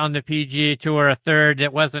 times on the PGA Tour, a third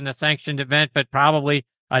that wasn't a sanctioned event, but probably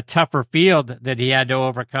a tougher field that he had to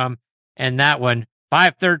overcome. And that one,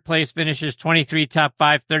 5 third-place finishes, 23 top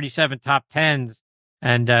 5, 37 top 10s,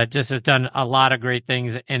 and just has done a lot of great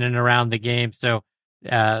things in and around the game. So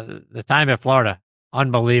the time in Florida,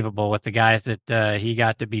 unbelievable with the guys that he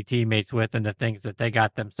got to be teammates with and the things that they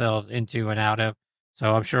got themselves into and out of.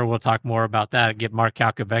 So I'm sure we'll talk more about that and get Mark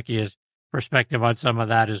Calc perspective on some of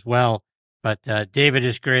that as well. But David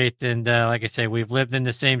is great, and like I say, we've lived in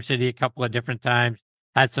the same city a couple of different times,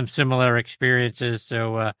 had some similar experiences,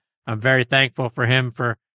 so I'm very thankful for him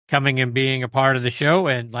for coming and being a part of the show,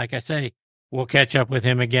 and like I say, we'll catch up with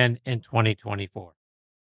him again in 2024.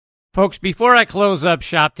 Folks, before I close up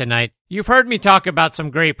shop tonight, you've heard me talk about some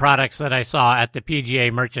great products that I saw at the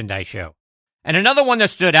PGA Merchandise Show. And another one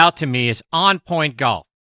that stood out to me is On Point Golf.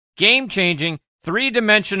 Game-changing,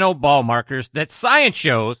 3-dimensional ball markers that science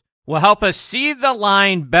shows will help us see the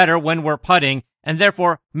line better when we're putting and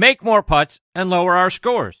therefore make more putts and lower our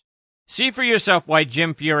scores. See for yourself why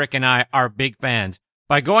Jim Furyk and I are big fans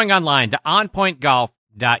by going online to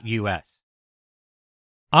onpointgolf.us.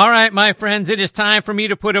 All right, my friends, it is time for me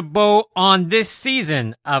to put a bow on this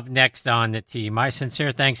season of Next on the Tee. My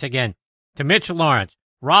sincere thanks again to Mitch Laurance,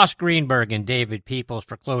 Ross Greenburg, and David Peoples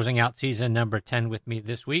for closing out season number 10 with me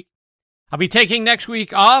this week. I'll be taking next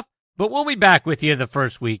week off, but we'll be back with you the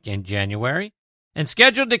first week in January. And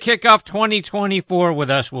scheduled to kick off 2024 with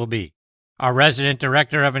us will be our resident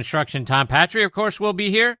director of instruction, Tom Patry, of course, will be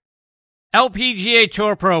here. LPGA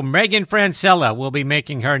Tour Pro Megan Francella will be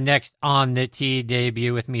making her next On the Tee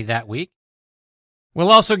debut with me that week.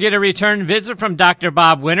 We'll also get a return visit from Dr.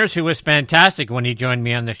 Bob Winters, who was fantastic when he joined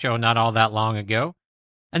me on the show not all that long ago.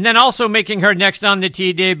 And then also making her next on the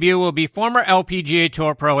tee debut will be former LPGA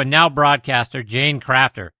Tour pro and now broadcaster Jane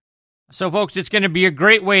Crafter. So, folks, it's going to be a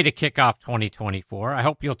great way to kick off 2024. I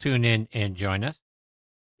hope you'll tune in and join us.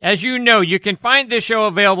 As you know, you can find this show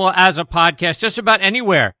available as a podcast just about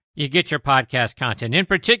anywhere you get your podcast content. In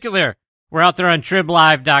particular, we're out there on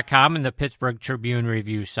TribLive.com and the Pittsburgh Tribune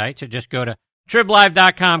Review site. So just go to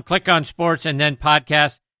TribLive.com, click on sports, and then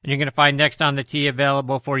podcasts, and you're going to find Next on the Tee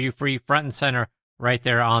available for you free front and center right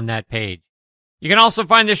there on that page. You can also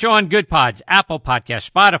find the show on Good Pods, Apple Podcasts,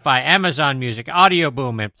 Spotify, Amazon Music, Audio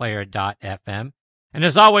Boom, and Player.fm. And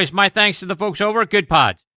as always, my thanks to the folks over at Good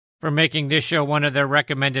Pods for making this show one of their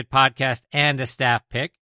recommended podcasts and a staff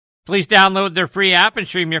pick. Please download their free app and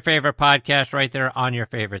stream your favorite podcast right there on your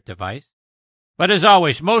favorite device. But as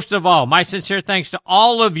always, most of all, my sincere thanks to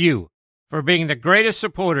all of you for being the greatest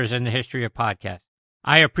supporters in the history of podcasts.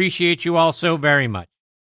 I appreciate you all so very much.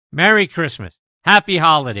 Merry Christmas, Happy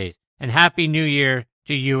Holidays, and Happy New Year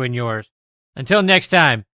to you and yours. Until next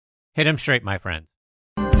time, hit 'em straight, my friends.